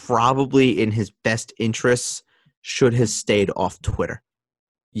O'Brien probably in his best interests should have stayed off Twitter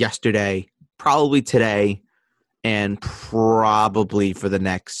yesterday, probably today, and probably for the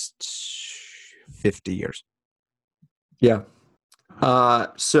next 50 years. Yeah.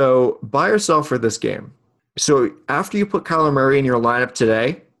 So buy or sell for this game. So after you put Kyler Murray in your lineup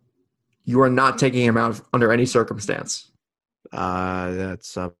today, you are not taking him out under any circumstance.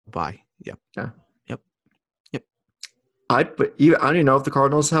 That's a buy. Yep. Yeah. Yep. I don't even know if the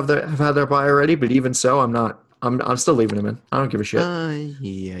Cardinals have had their buy already, but even so, I'm not. I'm still leaving him in. I don't give a shit.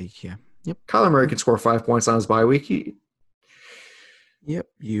 Yeah. Yep. Kyler Murray can score 5 points on his bye week. Yep.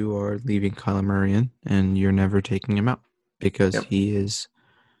 You are leaving Kyler Murray in, and you're never taking him out because he's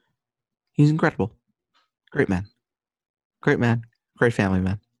incredible. Great man. Great family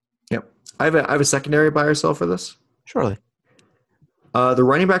man. Yep. I have a secondary buy or sell for this. Surely. The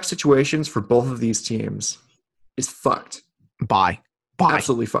running back situations for both of these teams is fucked. Buy.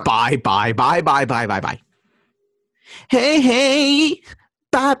 Absolutely fucked. Buy. Hey.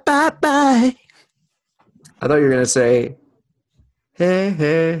 Bye. I thought you were going to say,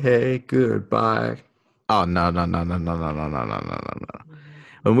 hey, goodbye. Oh, no.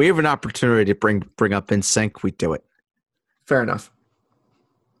 When we have an opportunity to bring up NSYNC, we do it. Fair enough.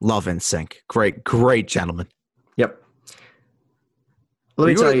 Love NSYNC. Great gentlemen. Yep. Let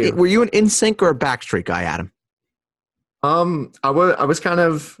me tell you. Were you an NSYNC or a Backstreet guy, Adam? I was kind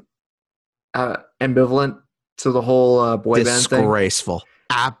of ambivalent to the whole boy band thing. Disgraceful.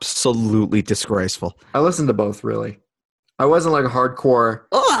 Absolutely disgraceful. I listened to both, really. I wasn't like a hardcore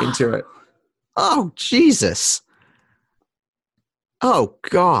into it. Oh, Jesus. Oh,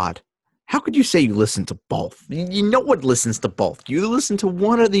 God. How could you say you listen to both? You know what listens to both. You listen to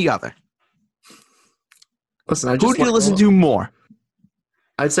one or the other. Listen, who do you listen to more?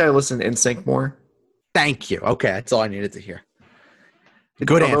 I'd say I listen to NSYNC more. Thank you. Okay, that's all I needed to hear.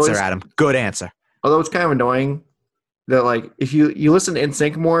 Good answer, Adam. Good answer. Although it's kind of annoying that, like, if you listen to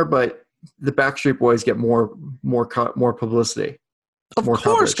NSYNC more, but the Backstreet Boys get more publicity. Of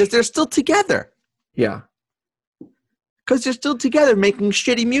course, because they're still together. Yeah. Because they're still together making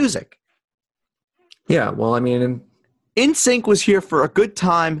shitty music. Yeah, well, I mean... NSYNC was here for a good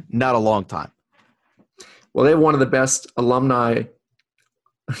time, not a long time. Well, they have one of the best alumni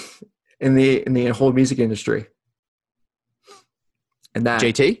in the whole music industry. And that...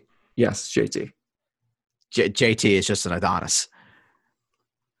 JT? Yes, JT. JT is just an Adonis.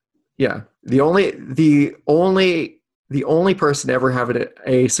 Yeah. The only person to ever have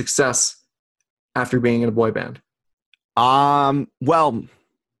a success after being in a boy band. Well,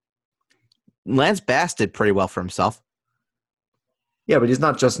 Lance Bass did pretty well for himself. Yeah, but he's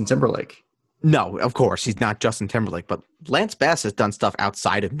not Justin Timberlake. No, of course, he's not Justin Timberlake, but Lance Bass has done stuff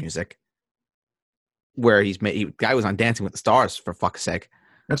outside of music where guy was on Dancing with the Stars, for fuck's sake.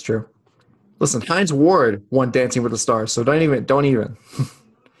 That's true. Listen, Hines Ward won Dancing with the Stars, so don't even.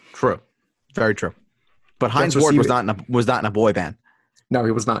 True. Very true. But Hines Ward was not in a boy band. No,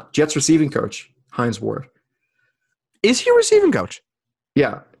 he was not. Jets receiving coach, Hines Ward. Is he a receiving coach?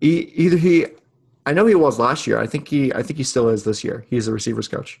 Yeah. I know he was last year. I think he still is this year. He's a receivers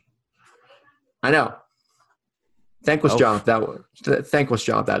coach. I know. Thankless job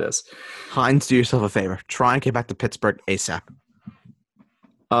that is. Hines, do yourself a favor. Try and get back to Pittsburgh ASAP.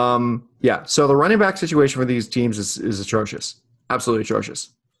 Yeah. So the running back situation for these teams is atrocious. Absolutely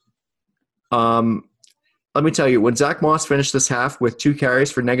atrocious. Let me tell you, when Zach Moss finished this half with 2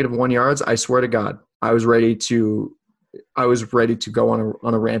 carries for -1 yards, I swear to God, I was ready to go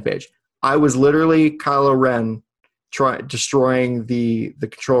on a rampage. I was literally Kylo Ren destroying the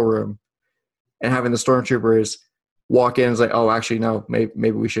control room and having the stormtroopers walk in and is like, oh, actually, no,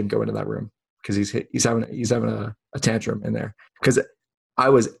 maybe we shouldn't go into that room because he's having a tantrum in there. Because I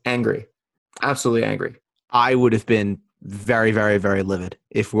was angry, absolutely angry. I would have been very, very, very livid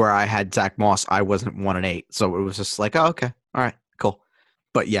if where I had Zach Moss, I wasn't 1-8. So it was just like, oh, okay. All right, cool.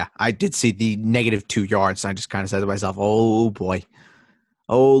 But yeah, I did see the -2 yards. And I just kind of said to myself, oh boy.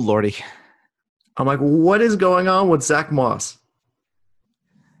 Oh Lordy. I'm like, what is going on with Zach Moss?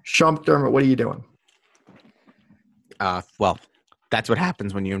 Sean McDermott, what are you doing? Well, that's what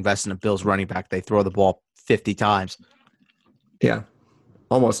happens when you invest in a Bills running back. They throw the ball 50 times. Yeah,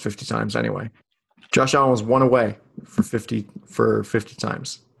 almost 50 times anyway. Josh Allen was one away for 50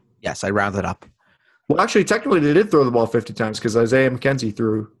 times. Yes, I rounded up. Well, actually, technically, they did throw the ball 50 times because Isaiah McKenzie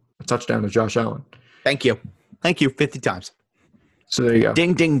threw a touchdown to Josh Allen. Thank you. 50 times. So there you go.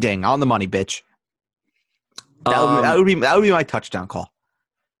 Ding, ding, ding. On the money, bitch. That would be my touchdown call.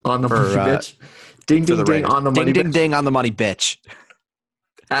 On the money, bitch. Ding, ding, ding on the money, ding, bitch. Ding, ding on the money, bitch.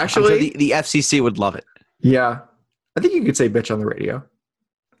 Actually, sure the FCC would love it. Yeah. I think you could say bitch on the radio.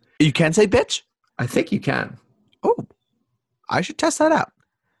 You can say bitch? I think you can. Oh, I should test that out.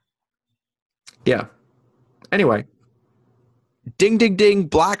 Yeah. Anyway. Ding, ding, ding.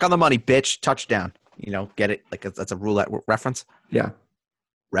 Black on the money, bitch. Touchdown. Get it? Like that's a roulette reference. Yeah.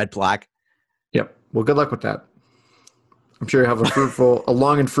 Red, black. Yep. Well, good luck with that. I'm sure you have a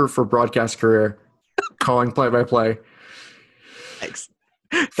long and fruitful broadcast career calling play-by-play.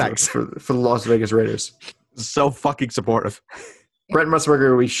 Thanks. For the Las Vegas Raiders. So fucking supportive. Brent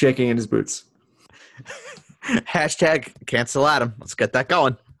Musburger will be shaking in his boots. Hashtag cancel Adam. Let's get that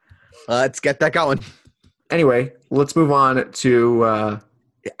going. Anyway, let's move on to...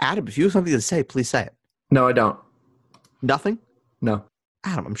 Adam, if you have something to say, please say it. No, I don't. Nothing? No.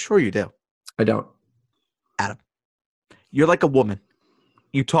 Adam, I'm sure you do. I don't. Adam, you're like a woman.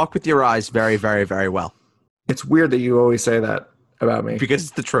 You talk with your eyes very, very, very well. It's weird that you always say that about me. Because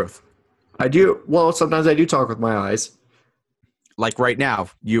it's the truth. I do. Well, sometimes I do talk with my eyes. Like right now,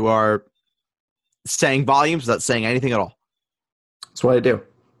 you are saying volumes without saying anything at all. That's what I do.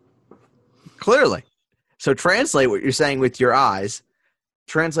 Clearly. So translate what you're saying with your eyes,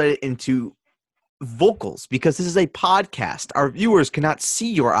 translate it into vocals, because this is a podcast. Our viewers cannot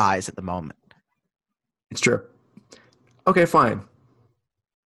see your eyes at the moment. It's true. Okay, fine.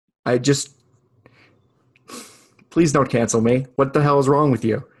 Please don't cancel me. What the hell is wrong with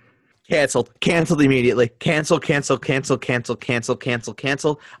you? Canceled immediately. Cancel.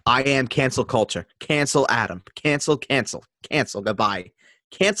 I am cancel culture. Cancel Adam. Cancel. Goodbye.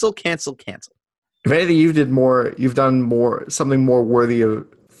 Cancel. If anything, you've done more, something more worthy of,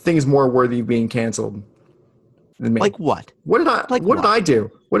 things more worthy of being canceled than me. Like what? What did I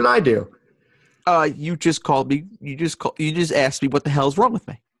do? What did I do? You just called me. You just asked me what the hell's wrong with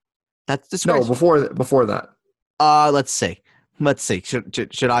me. That's disgraceful. No, before that. Let's see.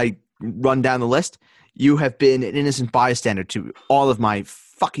 Should I run down the list? You have been an innocent bystander to all of my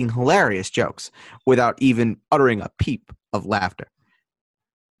fucking hilarious jokes without even uttering a peep of laughter.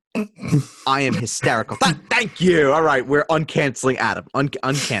 I am hysterical. Thank you. All right, we're uncanceling Adam.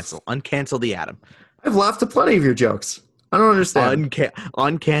 Uncancel the Adam. I've laughed at plenty of your jokes. I don't understand.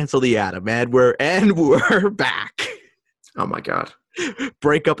 Uncancel the Adam, and we're back. Oh my god.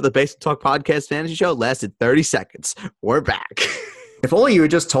 Break up of the Basement Talk Podcast Fantasy Show lasted 30 seconds. We're back. If only you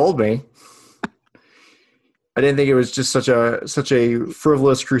had just told me. I didn't think it was just such a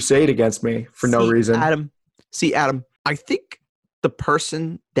frivolous crusade against me for no reason. Adam, I think the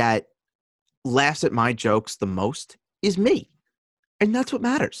person that laughs at my jokes the most is me. And that's what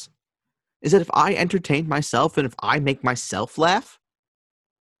matters. Is that if I entertain myself and if I make myself laugh,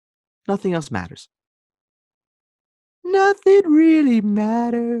 nothing else matters. Nothing really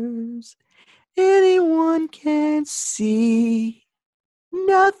matters. Anyone can see.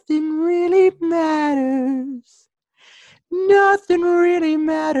 Nothing really matters. Nothing really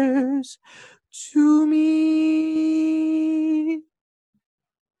matters to me.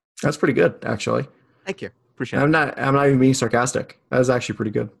 That's pretty good, actually. Thank you. Appreciate it. I'm not even being sarcastic. That was actually pretty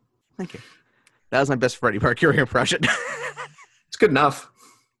good. Thank you. That was my best Freddie Mercury impression. It's good enough.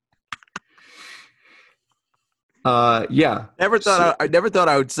 Yeah. I never thought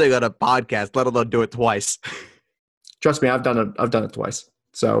I would sing on a podcast, let alone do it twice. Trust me, I've done it twice.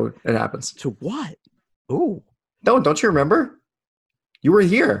 So it happens. To what? Ooh. No, don't you remember? You were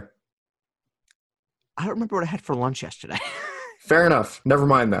here. I don't remember what I had for lunch yesterday. Fair enough. Never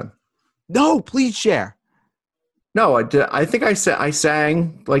mind then. No, please share. No, I did. I think I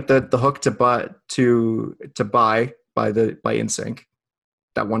sang like the hook to buy by NSYNC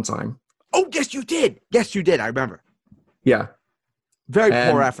that one time. Oh, yes, you did. I remember. Yeah. Very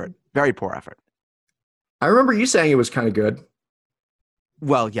poor effort. I remember you saying it was kind of good.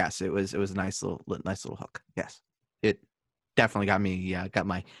 Well, yes, it was a nice little hook. Yes, it definitely got me got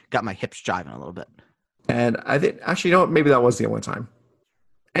my hips jiving a little bit. And I think actually, you know what? Maybe that was the only time.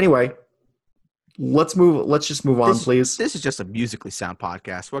 Anyway, let's just move on, please. This is just a musically sound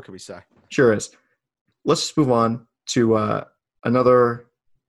podcast. What can we say? Sure is. Let's just move on to another.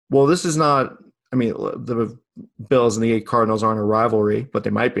 Well, this is not. I mean, the Bills and the Cardinals aren't a rivalry, but they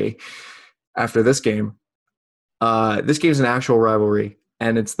might be after this game. This game is an actual rivalry,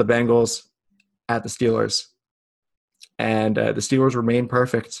 and it's the Bengals at the Steelers. And the Steelers remain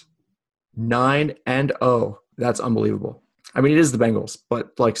perfect, 9-0. That's unbelievable. I mean, it is the Bengals,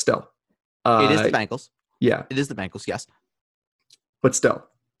 but like still, it is the Bengals. Yeah, it is the Bengals. Yes, but still,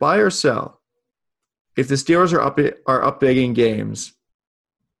 buy or sell. If the Steelers are up big in games,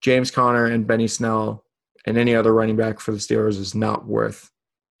 James Conner and Benny Snell and any other running back for the Steelers is not worth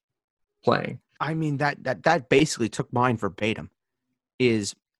playing. I mean, that basically took mine verbatim.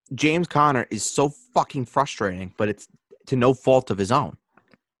 Is James Conner is so fucking frustrating, but it's to no fault of his own.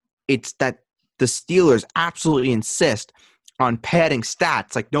 It's that the Steelers absolutely insist on padding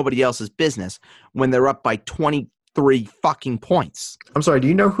stats like nobody else's business when they're up by 23 fucking points. I'm sorry, do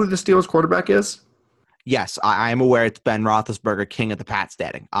you know who the Steelers quarterback is? Yes, I am aware it's Ben Roethlisberger, king of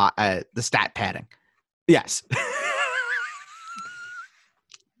the the stat padding. Yes.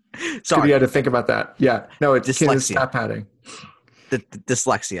 Sorry, you had to think about that. Yeah, no, it's king of the Dyslexia. stat padding. The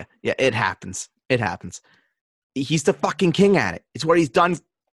dyslexia. Yeah, it happens. It happens. He's the fucking king at it. It's what he's done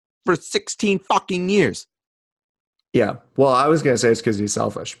for 16 fucking years. Yeah, well, I was going to say it's because he's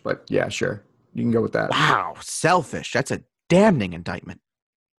selfish, but yeah, sure. You can go with that. Wow, selfish. That's a damning indictment.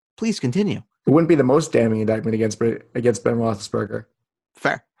 Please continue. It wouldn't be the most damning indictment against Ben Roethlisberger.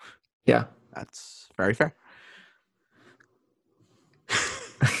 Fair. Yeah. That's very fair.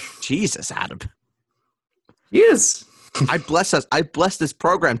 Jesus, Adam. Yes. I bless this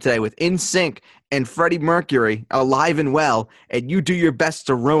program today with NSYNC and Freddie Mercury alive and well, and you do your best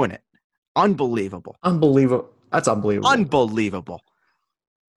to ruin it. Unbelievable. Unbelievable. That's unbelievable. Unbelievable.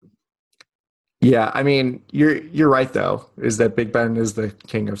 Yeah, I mean, you're right though. Is that Big Ben is the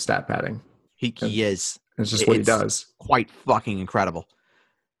king of stat padding? He is. It's just what he does. Quite fucking incredible.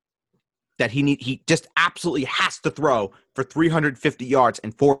 That he just absolutely has to throw for 350 yards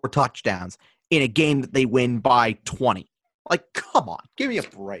and 4 touchdowns in a game that they win by 20. Like, come on, give me a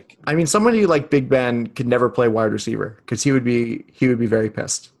break. I mean, somebody like Big Ben could never play wide receiver because he would be very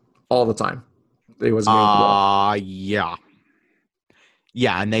pissed all the time. He wasn't getting the ball. Yeah.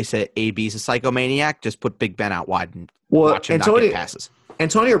 Yeah, and they said AB's a psychomaniac. Just put Big Ben out wide and watch him not get passes.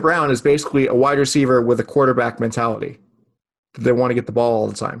 Antonio Brown is basically a wide receiver with a quarterback mentality. They want to get the ball all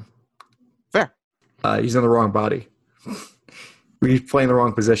the time. Fair. He's in the wrong body. He's playing the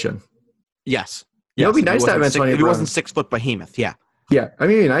wrong position. Yes. It would be nice to have Antonio Brown. If he wasn't 6 foot behemoth, yeah. Yeah, I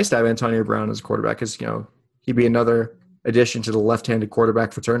mean, it'd be nice to have Antonio Brown as a quarterback because, he'd be another addition to the left-handed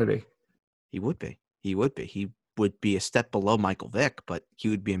quarterback fraternity. He would be. He would be a step below Michael Vick, but he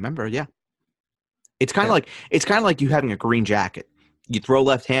would be a member, yeah. It's kind of like you having a green jacket. You throw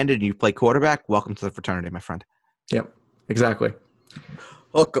left-handed and you play quarterback. Welcome to the fraternity, my friend. Yep, exactly.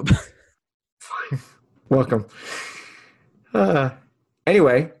 Welcome. Welcome.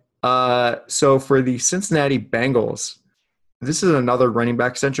 Anyway, so for the Cincinnati Bengals, this is another running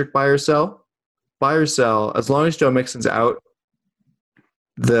back centric buy or sell. Buy or sell, as long as Joe Mixon's out,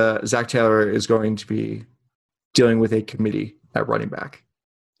 the Zach Taylor is going to be dealing with a committee at running back.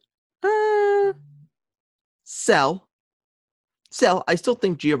 Sell. I still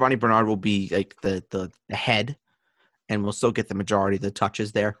think Giovanni Bernard will be like the head and will still get the majority of the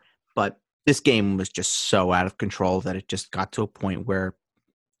touches there. But this game was just so out of control that it just got to a point where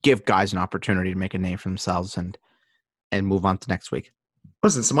give guys an opportunity to make a name for themselves and move on to next week.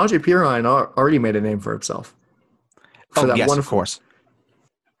 Listen, Samaje Perine already made a name for himself. Of course.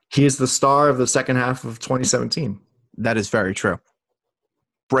 He is the star of the second half of 2017. That is very true.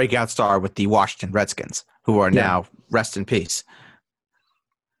 Breakout star with the Washington Redskins, who are now rest in peace.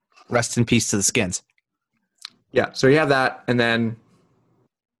 Rest in peace to the Skins. Yeah, so you have that, and then,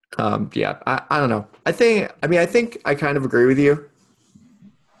 I don't know. I think I kind of agree with you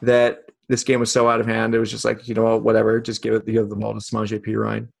that this game was so out of hand. It was just like, whatever, just give the ball to Samaje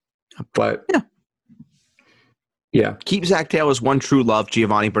Perine. But yeah. Keep Zach Taylor's one true love,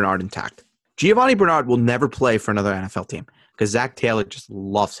 Giovanni Bernard, intact. Giovanni Bernard will never play for another NFL team because Zach Taylor just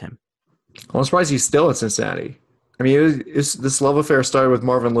loves him. I'm surprised he's still at Cincinnati. I mean, this love affair started with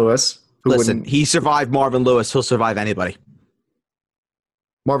Marvin Lewis. He survived Marvin Lewis. He'll survive anybody.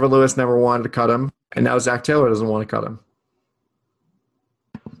 Marvin Lewis never wanted to cut him, and now Zach Taylor doesn't want to cut him.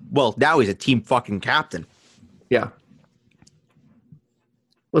 Well, now he's a team fucking captain. Yeah.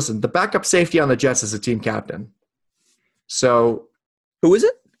 Listen, the backup safety on the Jets is a team captain. So, Who is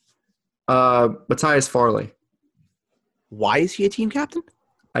it? Matthias Farley. Why is he a team captain?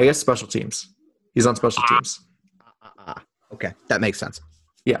 I guess special teams. He's on special teams. Okay, that makes sense.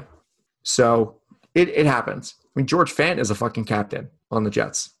 Yeah. So it happens. I mean, George Fant is a fucking captain on the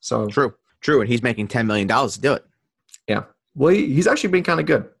Jets. So True, and he's making $10 million to do it. yeah. Well, he's actually been kind of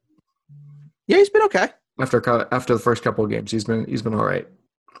good Yeah, he's been okay. after the first couple of games. He's been all right.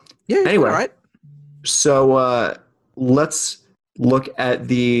 Yeah, he's Anyway. been all right. So let's look at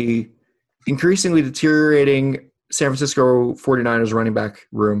the increasingly deteriorating San Francisco 49ers running back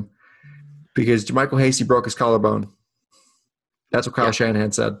room because JaMychal Hasty broke his collarbone. That's what Kyle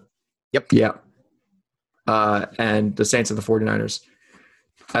Shanahan said. Yep. Yeah. And the Saints and the 49ers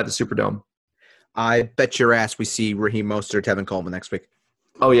at the Superdome. I bet your ass we see Raheem Mostert, Tevin Coleman next week.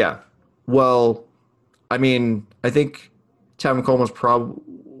 Oh, yeah. Well, I mean, I think Tevin Coleman's probably –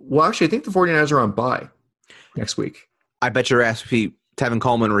 well, actually, I think the 49ers are on bye next week. I bet your ass we see Tevin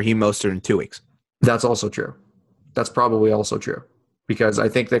Coleman, Raheem Mostert in 2 weeks. That's also true. That's probably also true because I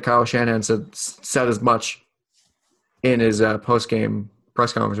think that Kyle Shanahan said as much in his post-game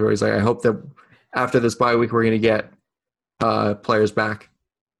press conference where he's like, I hope that after this bye week we're going to get players back.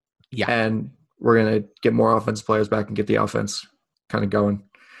 Yeah. And we're going to get more offensive players back and get the offense kind of going.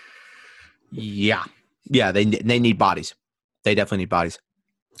 Yeah. Yeah, they need bodies. They definitely need bodies.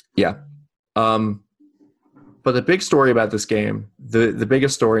 Yeah. But the big story about this game, the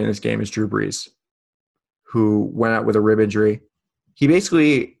biggest story in this game is Drew Brees, who went out with a rib injury. He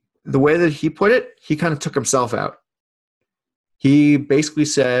basically, the way that he put it, he kind of took himself out. He basically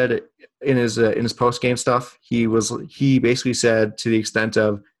said in his post-game stuff, he basically said to the extent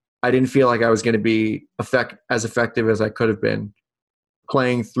of, I didn't feel like I was going to be as effective as I could have been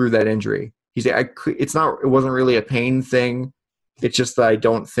playing through that injury. He said, it wasn't really a pain thing. It's just that I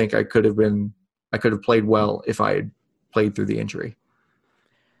don't think I could have played well if I had played through the injury.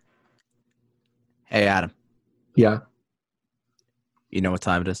 Hey, Adam. Yeah. You know what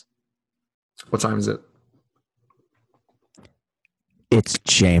time it is? What time is it? It's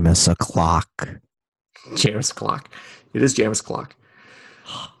Jameis o'clock. Jameis o'clock. It is Jameis o'clock.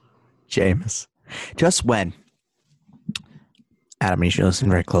 Jameis. Just when? Adam, you should listen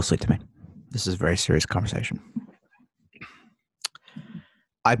very closely to me. This is a very serious conversation.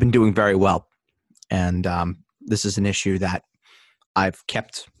 I've been doing very well. And this is an issue that I've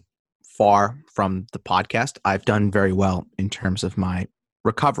kept far from the podcast. I've done very well in terms of my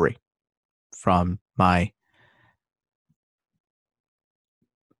recovery from my...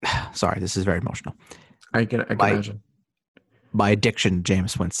 Sorry, this is very emotional. I can imagine. My addiction to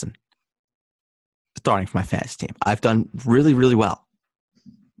Jameis Winston. Starting from my fantasy team. I've done really, really well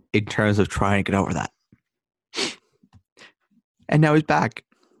in terms of trying to get over that. And now he's back.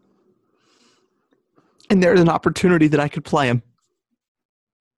 And there's an opportunity that I could play him.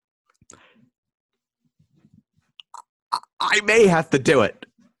 I may have to do it.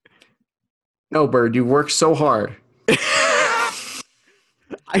 No, Bird, you worked so hard.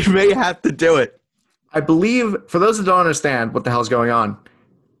 I may have to do it. I believe, for those that don't understand what the hell's going on,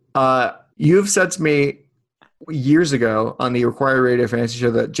 you've said to me years ago on the Required Radio Fantasy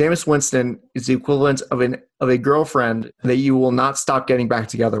Show that Jameis Winston is the equivalent of a girlfriend that you will not stop getting back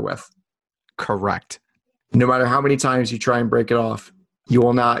together with. Correct. No matter how many times you try and break it off, you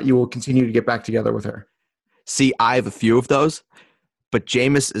will continue to get back together with her. See, I have a few of those, but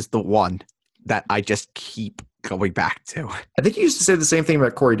Jameis is the one that I just keep going back to. I think you used to say the same thing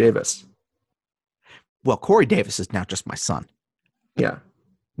about Corey Davis. Well, Corey Davis is now just my son. Yeah.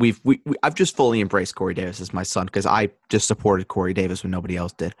 I've just fully embraced Corey Davis as my son because I just supported Corey Davis when nobody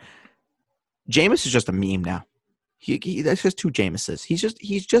else did. Jameis is just a meme now. That's just who Jameis is.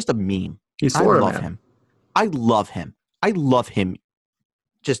 He's just a meme. He's Florida, I love him. I love him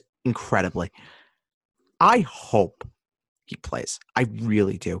just incredibly. I hope he plays. I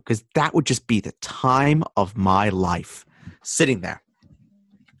really do, because that would just be the time of my life. Sitting there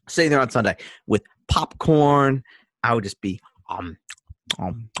on Sunday with popcorn. I would just be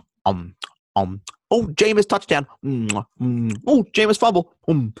Oh, Jameis touchdown. Oh, Jameis fumble.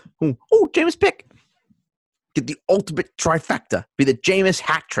 Oh, Jameis pick. Get the ultimate trifecta. Be the Jameis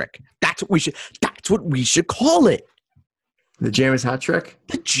hat trick. That's what we should call it. The Jameis hat trick?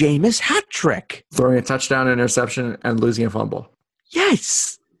 The Jameis hat trick. Throwing a touchdown, interception, and losing a fumble.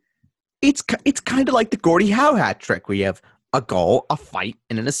 Yes. It's kind of like the Gordie Howe hat trick where you have a goal, a fight,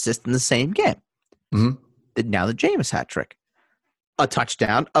 and an assist in the same game. Mm-hmm. Now the Jameis hat trick. A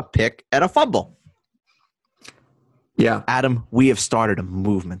touchdown, a pick, and a fumble. Yeah. Adam, we have started a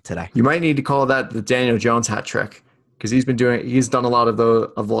movement today. You might need to call that the Daniel Jones hat trick because he's done a lot of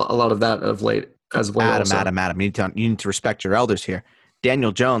that of late as well. Adam, you need to respect your elders here.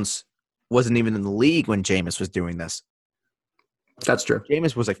 Daniel Jones wasn't even in the league when Jameis was doing this. That's true.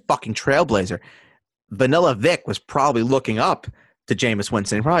 Jameis was a fucking trailblazer. Vanilla Vic was probably looking up to Jameis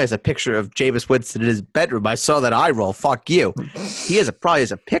Winston. He probably has a picture of Jameis Winston in his bedroom. I saw that eye roll. Fuck you. He probably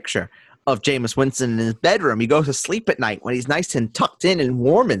has a picture of Jameis Winston in his bedroom. He goes to sleep at night when he's nice and tucked in and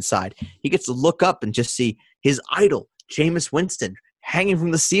warm inside. He gets to look up and just see his idol, Jameis Winston, hanging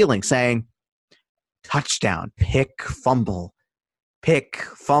from the ceiling saying, touchdown, pick, fumble,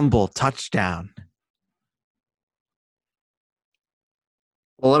 touchdown.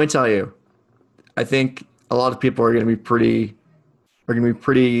 Well, let me tell you, I think a lot of people are going to be pretty,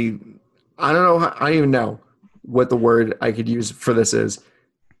 I don't know, I don't even know what the word I could use for this is.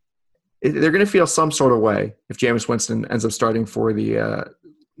 They're going to feel some sort of way if Jameis Winston ends up starting for the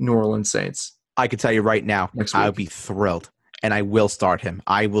New Orleans Saints. I can tell you right now, I would be thrilled, and I will start him.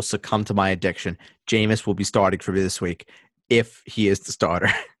 I will succumb to my addiction. Jameis will be starting for me this week if he is the starter.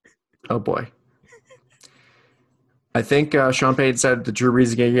 Oh, boy. I think Sean Payton said that Drew Brees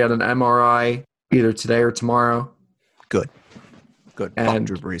is going to get an MRI either today or tomorrow. Good. And Fuck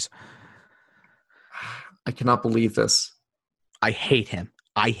Drew Brees. I cannot believe this. I hate him.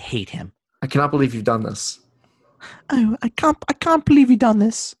 I cannot believe you've done this. Oh, I can't believe you've done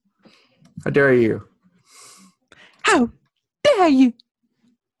this. How dare you? How dare you?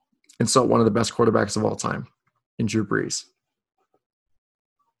 Insult one of the best quarterbacks of all time in Drew Brees.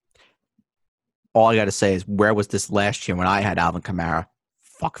 All I got to say is, where was this last year when I had Alvin Kamara?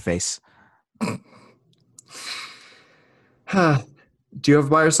 Fuckface. Do you have a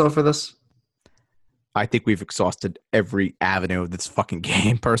buy or sell for this? I think we've exhausted every avenue of this fucking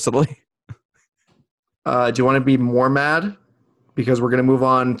game, personally. Do you want to be more mad? Because we're going to move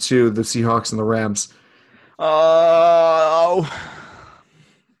on to the Seahawks and the Rams. Oh.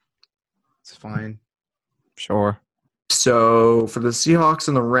 It's fine. Sure. So for the Seahawks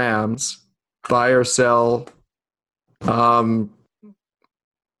and the Rams, buy or sell, I don't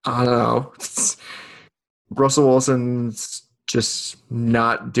know. Russell Wilson's just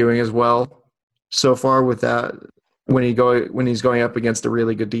not doing as well so far with that when he's going up against a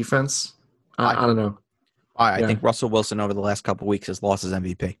really good defense. I don't know. I think Russell Wilson over the last couple of weeks has lost his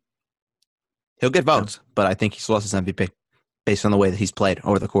MVP. He'll get votes, but I think he's lost his MVP based on the way that he's played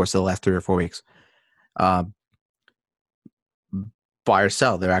over the course of the last 3 or 4 weeks. Buy or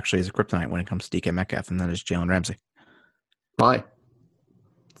sell, there actually is a kryptonite when it comes to DK Metcalf, and that is Jalen Ramsey. Buy.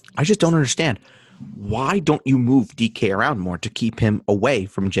 I just don't understand. Why don't you move DK around more to keep him away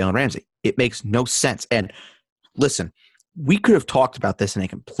from Jalen Ramsey? It makes no sense. And listen, we could have talked about this in a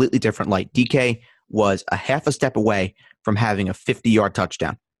completely different light. DK was a half a step away from having a 50-yard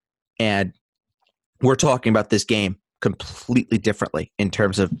touchdown. And we're talking about this game completely differently in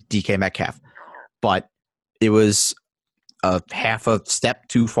terms of DK Metcalf. But it was a half a step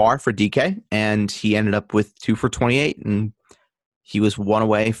too far for DK, and he ended up with 2 for 28, and he was 1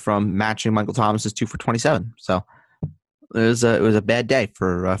 away from matching Michael Thomas's 2 for 27. So it was a bad day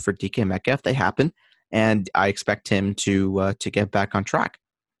for DK Metcalf. They happen, and I expect him to get back on track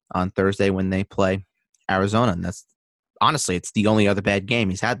on Thursday when they play Arizona. And that's honestly, it's the only other bad game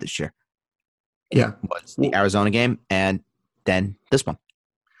he's had this year. Yeah, was the Arizona game, and then this one.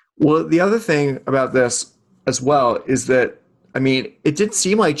 Well, the other thing about this as well is that, I mean, it didn't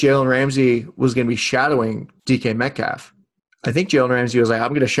seem like Jalen Ramsey was going to be shadowing DK Metcalf. I think Jalen Ramsey was like, I'm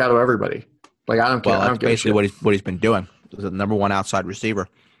going to shadow everybody. Like, I don't care. Well, that's basically what he's been doing. The number one outside receiver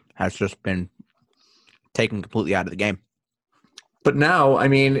has just been taken completely out of the game. But now, I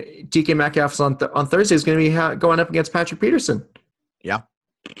mean, DK Metcalf's on Thursday is going to be going up against Patrick Peterson. Yeah.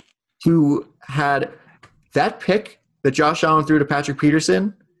 Who had that pick that Josh Allen threw to Patrick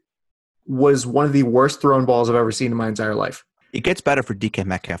Peterson was one of the worst thrown balls I've ever seen in my entire life. It gets better for DK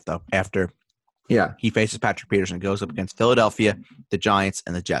Metcalf, though, after he faces Patrick Peterson, goes up against Philadelphia, the Giants,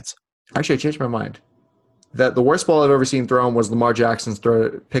 and the Jets. Actually, I changed my mind. The worst ball I've ever seen thrown was Lamar Jackson's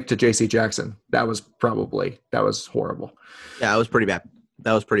pick to J.C. Jackson. That was horrible. Yeah, it was pretty bad.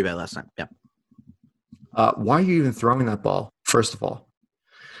 That was pretty bad last time. Yeah. Why are you even throwing that ball, first of all?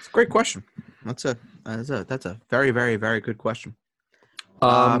 It's a great question. That's a very, very, very good question.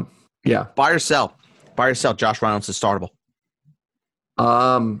 Yeah. Buy or sell. Josh Reynolds is startable.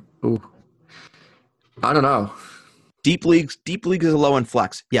 Ooh. I don't know. Deep leagues is a low end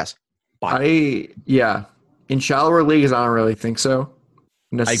flex. Yes. Buy. In shallower leagues, I don't really think so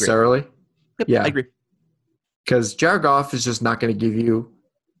necessarily. Yep, I agree. Because Jared Goff is just not going to give you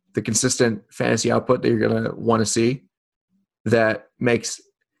the consistent fantasy output that you're going to want to see that makes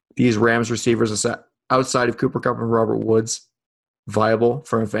these Rams receivers outside of Cooper Kupp and Robert Woods viable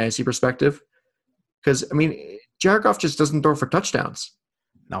from a fantasy perspective. Because, I mean, Jared Goff just doesn't throw for touchdowns.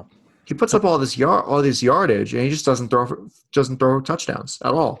 No. He puts up all this yardage, and he just doesn't throw touchdowns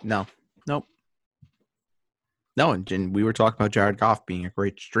at all. No. Nope. No, and we were talking about Jared Goff being a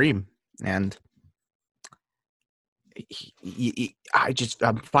great stream, and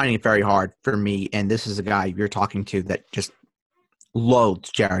I'm finding it very hard for me, and this is a guy you're talking to that just loathes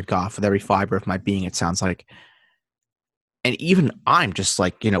Jared Goff with every fiber of my being, it sounds like. And even I'm just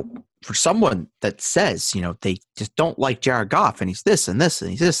like, for someone that says, they just don't like Jared Goff and he's this and this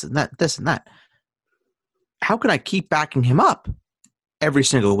and he's this and that, how can I keep backing him up every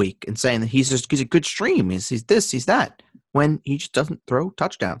single week and saying that he's a good stream, he's this, he's that, when he just doesn't throw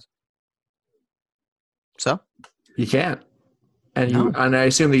touchdowns? So you can't, and I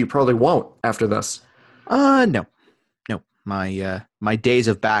assume that you probably won't after this. No. My days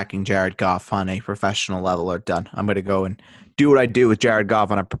of backing Jared Goff on a professional level are done. I'm going to go and do what I do with Jared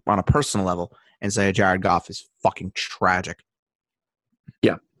Goff on a personal level and say Jared Goff is fucking tragic.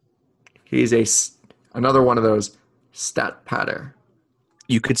 Yeah, he's another one of those stat patter.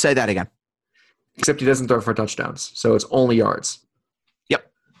 You could say that again. Except he doesn't throw for touchdowns, so it's only yards.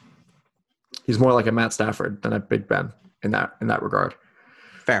 Yep. He's more like a Matt Stafford than a Big Ben in that regard.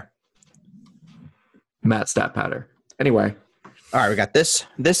 Fair. Matt stat patter. Anyway. All right, we got this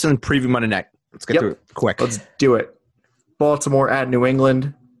and preview Monday night. Let's get through it quick. Let's do it. Baltimore at New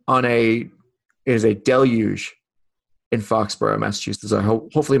England is a deluge in Foxborough, Massachusetts.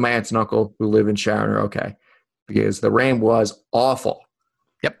 Hopefully my aunt and uncle who live in Sharon are okay, because the rain was awful.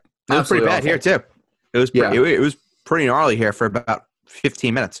 Yep. It was pretty bad here too. It was pretty gnarly here for about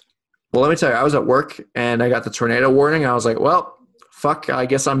 15 minutes. Well, let me tell you, I was at work and I got the tornado warning. I was like, well, fuck, I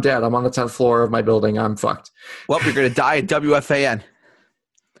guess I'm dead. I'm on the 10th floor of my building. I'm fucked. Well, you're going to die at WFAN.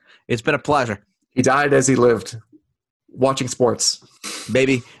 It's been a pleasure. He died as he lived, watching sports.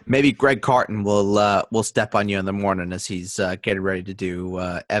 Maybe Greg Carton will step on you in the morning as he's getting ready to do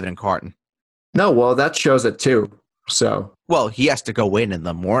Evan and Carton. No, well, that shows it too. So, well, he has to go in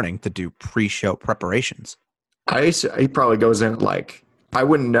the morning to do pre-show preparations. He probably goes in at I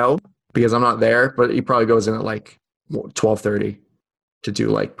wouldn't know because I'm not there, but he probably goes in at 12:30 to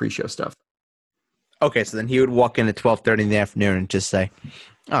do pre-show stuff. Okay, so then he would walk in at 12:30 in the afternoon and just say,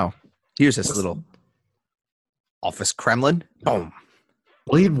 "Oh, here's this little office Kremlin." Boom.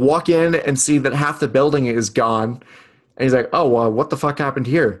 Well, he'd walk in and see that half the building is gone, and he's like, "Oh, well, what the fuck happened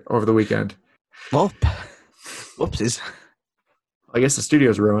here over the weekend?" Well, whoopsies. I guess the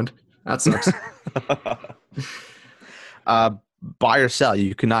studio's ruined. That sucks. Buy or sell?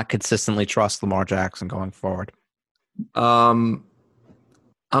 You cannot consistently trust Lamar Jackson going forward. I'm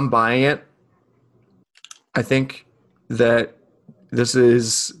buying it. I think that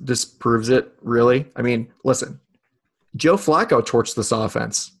this proves it, really. I mean, listen, Joe Flacco torched this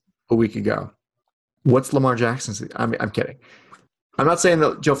offense a week ago. What's Lamar Jackson's? I'm kidding. I'm not saying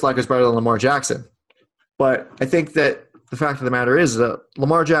that Joe Flacco is better than Lamar Jackson, but I think that the fact of the matter is that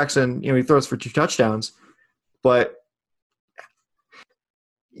Lamar Jackson, he throws for 2 touchdowns, but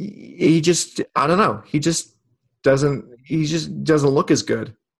he just, I don't know, he just doesn't look as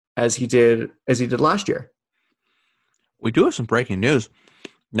good as he did last year. We do have some breaking news,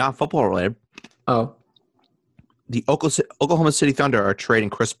 not football related. Oh, the Oklahoma City Thunder are trading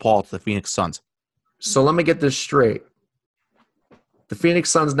Chris Paul to the Phoenix Suns. So let me get this straight. The Phoenix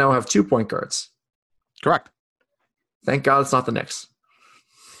Suns now have 2 point guards. Correct. Thank God it's not the Knicks.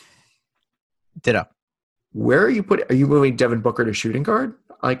 Ditto. Where are you moving Devin Booker to shooting guard?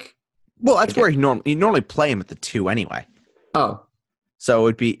 Well, that's where he normally play him at the 2 anyway. Oh. So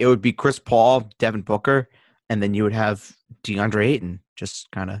it would be Chris Paul, Devin Booker, and then you would have DeAndre Ayton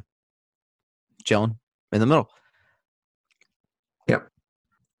just kind of chilling in the middle. Yep.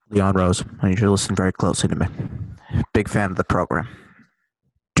 Leon Rose, I need you to listen very closely to me. Big fan of the program.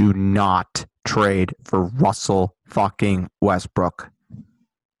 Do not trade for Russell fucking Westbrook.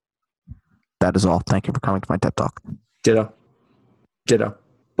 That is all. Thank you for coming to my TED Talk. Ditto.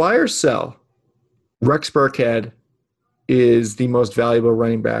 Buy or sell? Rex Burkhead is the most valuable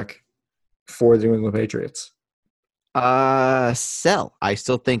running back for the New England Patriots. Sell. I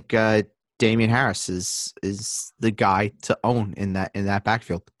still think Damian Harris is the guy to own in that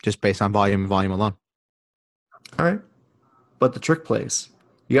backfield, just based on volume alone. All right. But the trick plays.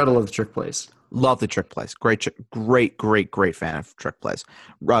 You got to love the trick plays. Love the trick plays. Great fan of trick plays.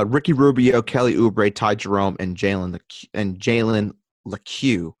 Ricky Rubio, Kelly Oubre, Ty Jerome, and Jalen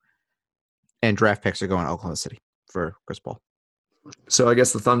LeCue, and draft picks are going to Oklahoma City for Chris Paul. So I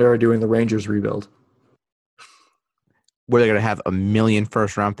guess the Thunder are doing the Rangers rebuild. Were they going to have 1 million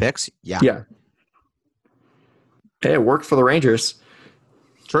first-round picks? Yeah. Yeah. Hey, it worked for the Rangers.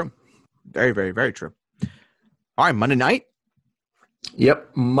 True. Very, very, very true. All right, Monday night.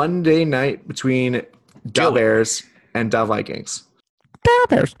 Yep. Monday night between Da Joey. Bears and Da Vikings.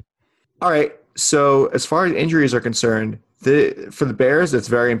 Bears. All right. So as far as injuries are concerned, for the Bears, it's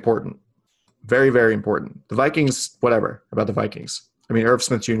very important. Very, very important. The Vikings, whatever about the Vikings. I mean, Irv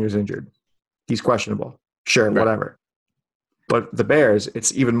Smith Jr. is injured. He's questionable. Sure, Right. whatever. But the Bears,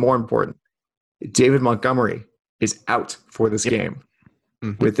 it's even more important. David Montgomery is out for this game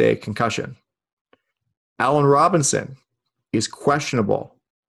with a concussion. Allen Robinson is questionable,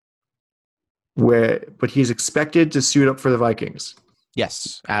 but he's expected to suit up for the Vikings.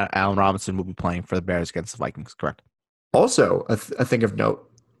 Yes, Allen Robinson will be playing for the Bears against the Vikings. Correct. Also, a thing of note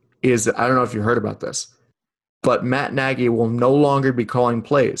is, I don't know if you heard about this, but Matt Nagy will no longer be calling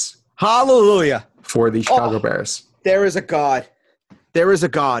plays Hallelujah. for the Chicago Bears. There is a God. There is a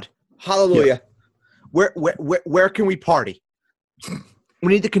God. Hallelujah. Yeah. Where can we party?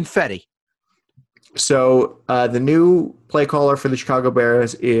 We need the confetti. So the new play caller for the Chicago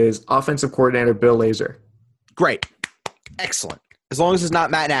Bears is offensive coordinator Bill Lazor. Great. Excellent. As long as it's not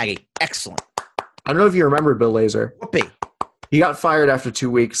Matt Nagy. Excellent. I don't know if you remember Bill Lazor. Whoopee. He got fired after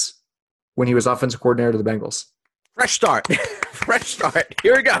 2 weeks when he was offensive coordinator to the Bengals. Fresh start. Fresh start.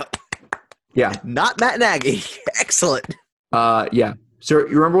 Here we go. Yeah. Not Matt Nagy. Excellent. Yeah. So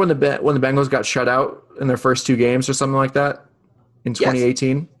you remember when the Bengals got shut out in their first 2 games or something like that in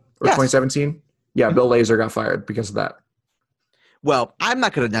 2018 or 2017? Yeah, Bill Lazor got fired because of that. Well, I'm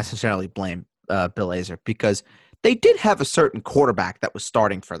not going to necessarily blame Bill Lazor because they did have a certain quarterback that was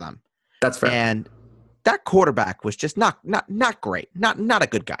starting for them. That's fair. And that quarterback was just not great. Not a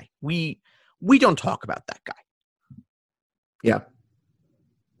good guy. We don't talk about that guy. Yeah.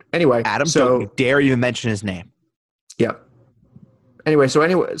 Anyway, Adam, don't you dare even mention his name. Yeah. Anyway, so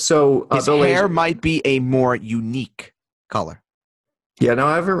his Bill hair Lazor, might be a more unique color. Yeah, no,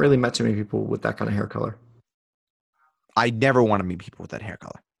 I haven't really met too many people with that kind of hair color. I never want to meet people with that hair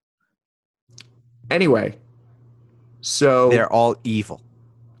color. Anyway, so they're all evil.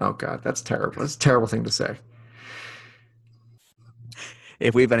 Oh God, that's terrible. That's a terrible thing to say.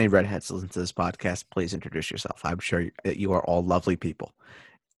 If we have any redheads listen to this podcast, please introduce yourself. I'm sure you are all lovely people,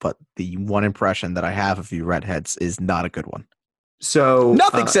 but the one impression that I have of you redheads is not a good one. So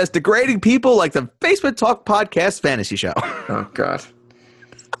nothing says degrading people like the Basement Talk Podcast Fantasy Show. Oh God.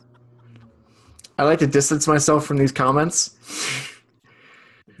 I like to distance myself from these comments.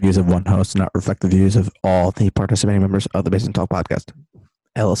 Views of one host not reflect the views of all the participating members of the Basement Talk Podcast,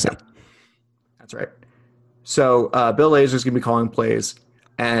 LLC. Yeah. That's right. So Bill Lazor is going to be calling plays.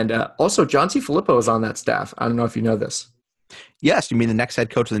 And also John T. Filippo is on that staff. I don't know if you know this. Yes. You mean the next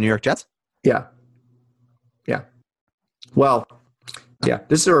head coach of the New York Jets? Yeah. Yeah. Well, yeah.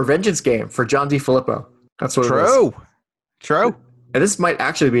 This is a revengeance game for John D. Filippo. That's what it is. True. And this might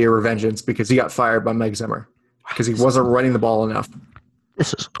actually be a revengeance because he got fired by Mike Zimmer because he wasn't running the ball enough.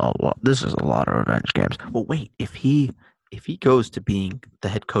 This is a lot of revenge games. Well, wait, if he goes to being the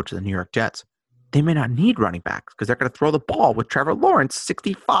head coach of the New York Jets, they may not need running backs because they're going to throw the ball with Trevor Lawrence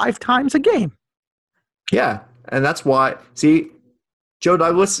 65 times a game. Yeah, and that's why. See, Joe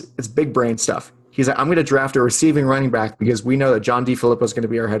Douglas, it's big brain stuff. He's like, I'm going to draft a receiving running back because we know that John D. Filippo is going to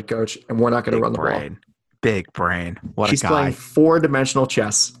be our head coach, and we're not going to run the ball. Big brain. What He's a guy. playing 4-dimensional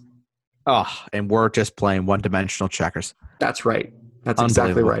chess. Oh, and we're just playing 1-dimensional checkers. That's right. That's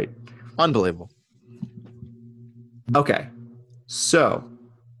exactly right. Unbelievable. Okay, so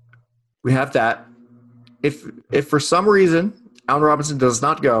we have that. If for some reason Allen Robinson does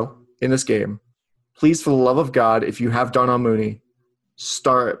not go in this game, please, for the love of God, if you have Darnell Mooney,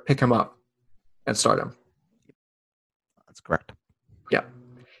 pick him up and start him. That's correct. Yeah.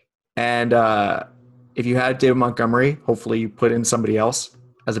 And if you had David Montgomery, hopefully you put in somebody else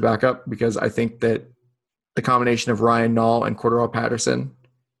as a backup because I think that the combination of Ryan Nall and Cordero Patterson,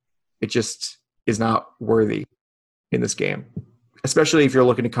 it just is not worthy in this game, especially if you're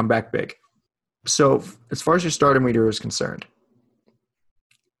looking to come back big. So as far as your starter meter is concerned,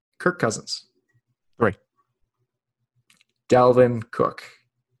 Kirk Cousins. 3. Dalvin Cook.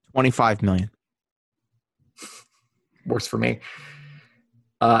 25 million. Works for me.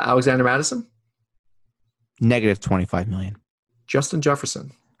 Alexander Madison. Negative 25 million. Justin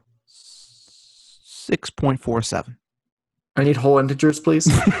Jefferson. 6.47. I need whole integers, please.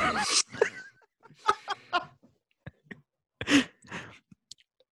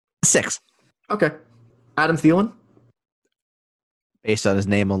 6. Okay. Adam Thielen. Based on his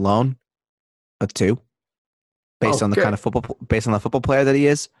name alone, a 2. based on the Okay. kind of based on the football player that he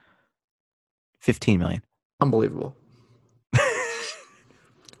is. 15 million. Unbelievable.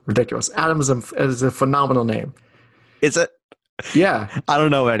 Ridiculous. Adams is a phenomenal name. Is it? Yeah. I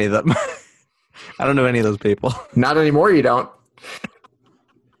don't know any of them. I don't know any of those people. Not anymore, you don't.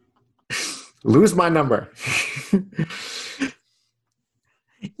 Lose my number.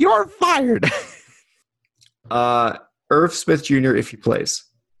 You're fired. Irv Smith Jr. if he plays.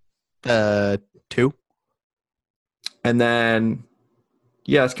 2. And then,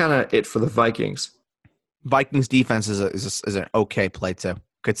 yeah, that's kind of it for the Vikings. Vikings defense is an okay play too,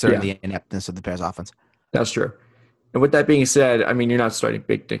 considering the ineptness of the Bears offense. That's true. And with that being said, I mean, you're not starting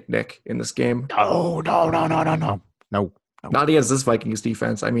Big Dick Nick in this game. No. Not against this Vikings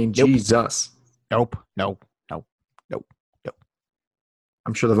defense. I mean, Nope. Jesus. Nope.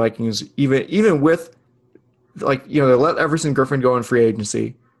 I'm sure the Vikings, even with, like, you know, they let Everson Griffin go in free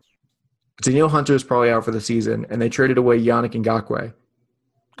agency. Daniil Hunter is probably out for the season, and they traded away Yannick Ngakoue.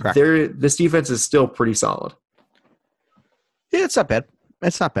 Correct. This defense is still pretty solid. Yeah, it's not bad.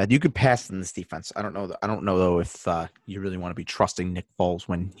 It's not bad. You could pass in this defense. I don't know. I don't know though if you really want to be trusting Nick Foles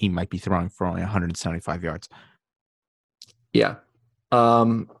when he might be throwing for only 175 yards. Yeah.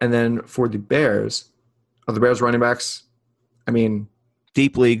 And then for the Bears, are the Bears running backs? I mean,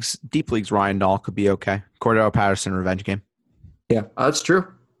 Deep leagues. Ryan Dahl could be okay. Cordero Patterson revenge game. yeah, that's true.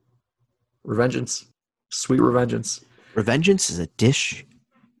 Revengeance, sweet revengeance. Revengeance is a dish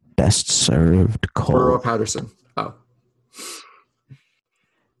best served Cordero cold. Patterson. Oh,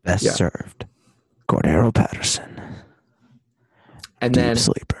 Best yeah. served. Cordero Patterson. and Deep then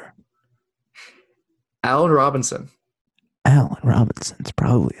sleeper. Allen Robinson. Allen Robinson's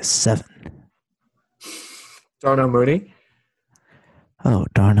probably a 7. Darnell Mooney. Oh,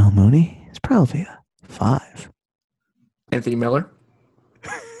 Darnell Mooney is probably a 5. Anthony Miller.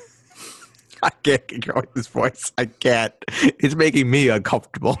 I can't control this voice. I can't. It's making me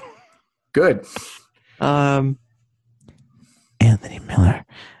uncomfortable. Good. Anthony Miller.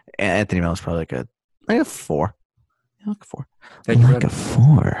 Anthony Miller's probably like a 4. Like a 4. Thank you, Like a Brandon.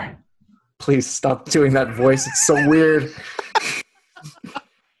 4. Please stop doing that voice. It's so weird.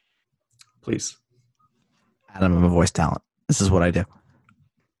 Please. Adam, I'm a voice talent. This is what I do.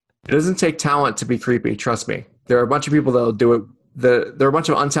 It doesn't take talent to be creepy. Trust me. There are a bunch of people that'll do it. There are a bunch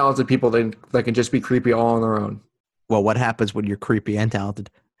of untalented people that can just be creepy all on their own. Well, what happens when you're creepy and talented?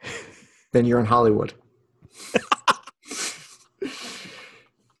 Then you're in Hollywood.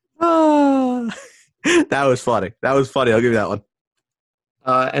 That was funny. I'll give you that one.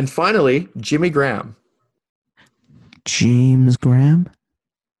 And finally, Jimmy Graham. James Graham?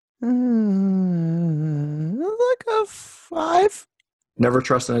 Like a 5? Never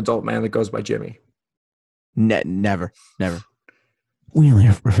trust an adult man that goes by Jimmy. Never. We only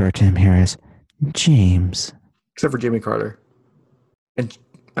refer to him here as James. Except for Jimmy Carter. And,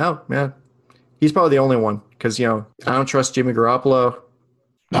 oh, man. He's probably the only one. Because, you know, I don't trust Jimmy Garoppolo.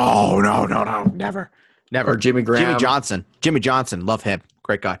 No. Never. Or Jimmy Graham. Jimmy Johnson. Love him.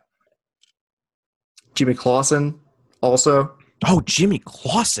 Great guy. Jimmy Clausen also. Oh, Jimmy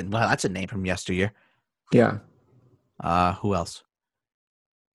Clausen. Wow, that's a name from yesteryear. Yeah. Who else?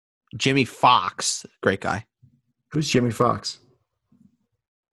 Jimmy Fox. Great guy. Who's Jimmy Fox?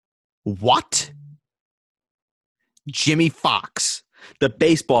 What? Jimmy Fox. The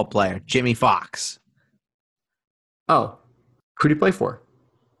baseball player, Jimmy Fox. Oh. Who did he play for?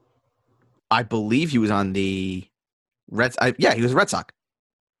 I believe he was on the Reds. He was a Red Sox.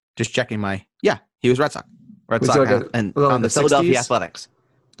 Just checking my. Yeah, he was Red Sox. Red Was Sox he like and like on the the Philadelphia 60s? Athletics.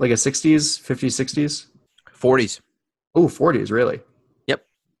 Like a 60s, 50s, 60s? 40s. Oh, 40s, really? Yep.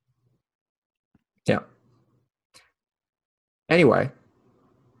 Yeah. Anyway.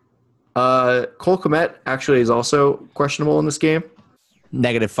 Cole Kmet actually is also questionable in this game.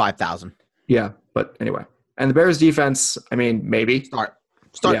 Negative 5,000. Yeah, but anyway. And the Bears defense, I mean, maybe. Start.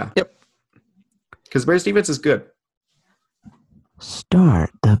 Yeah. Yep. Because the Bears defense is good.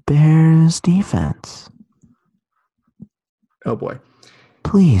 Start the Bears defense. Oh, boy.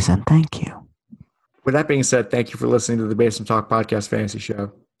 Please and thank you. With that being said, thank you for listening to the Basement Talk Podcast Fantasy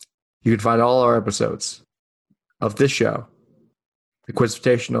Show. You can find all our episodes of this show, the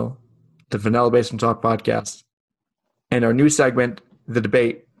Quizvitational, the Vanilla Basement Talk Podcast, and our new segment, The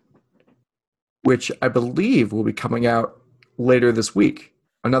Debate, which I believe will be coming out later this week.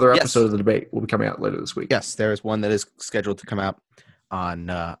 Another Yes. episode of The Debate will be coming out later this week. Yes, there is one that is scheduled to come out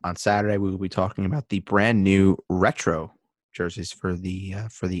on Saturday. We will be talking about the brand new retro jerseys for the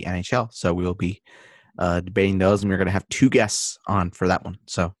NHL. So we will be debating those, and we're going to have 2 guests on for that one.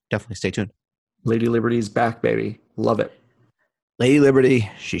 So definitely stay tuned. Lady Liberty's back, baby. Love it. Lady Liberty,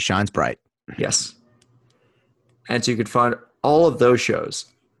 she shines bright. Yes. And so you can find all of those shows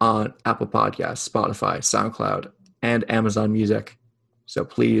on Apple Podcasts, Spotify, SoundCloud, and Amazon Music. So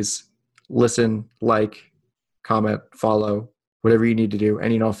please listen, like, comment, follow, whatever you need to do.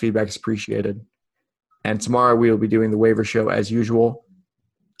 Any and all feedback is appreciated. And tomorrow we will be doing the waiver show as usual,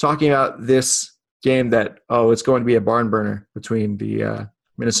 talking about this game that, it's going to be a barn burner between the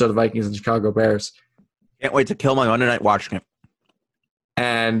Minnesota Vikings and Chicago Bears. Can't wait to kill my Monday night watching it.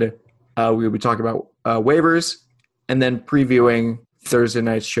 And we will be talking about waivers and then previewing Thursday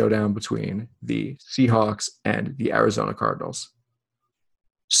night's showdown between the Seahawks and the Arizona Cardinals.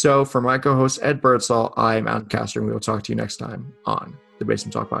 So for my co-host Ed Birdsall, I'm Adam Castor, and we will talk to you next time on the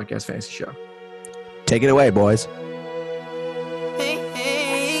Basement Talk Podcast Fantasy Show. Take it away, boys.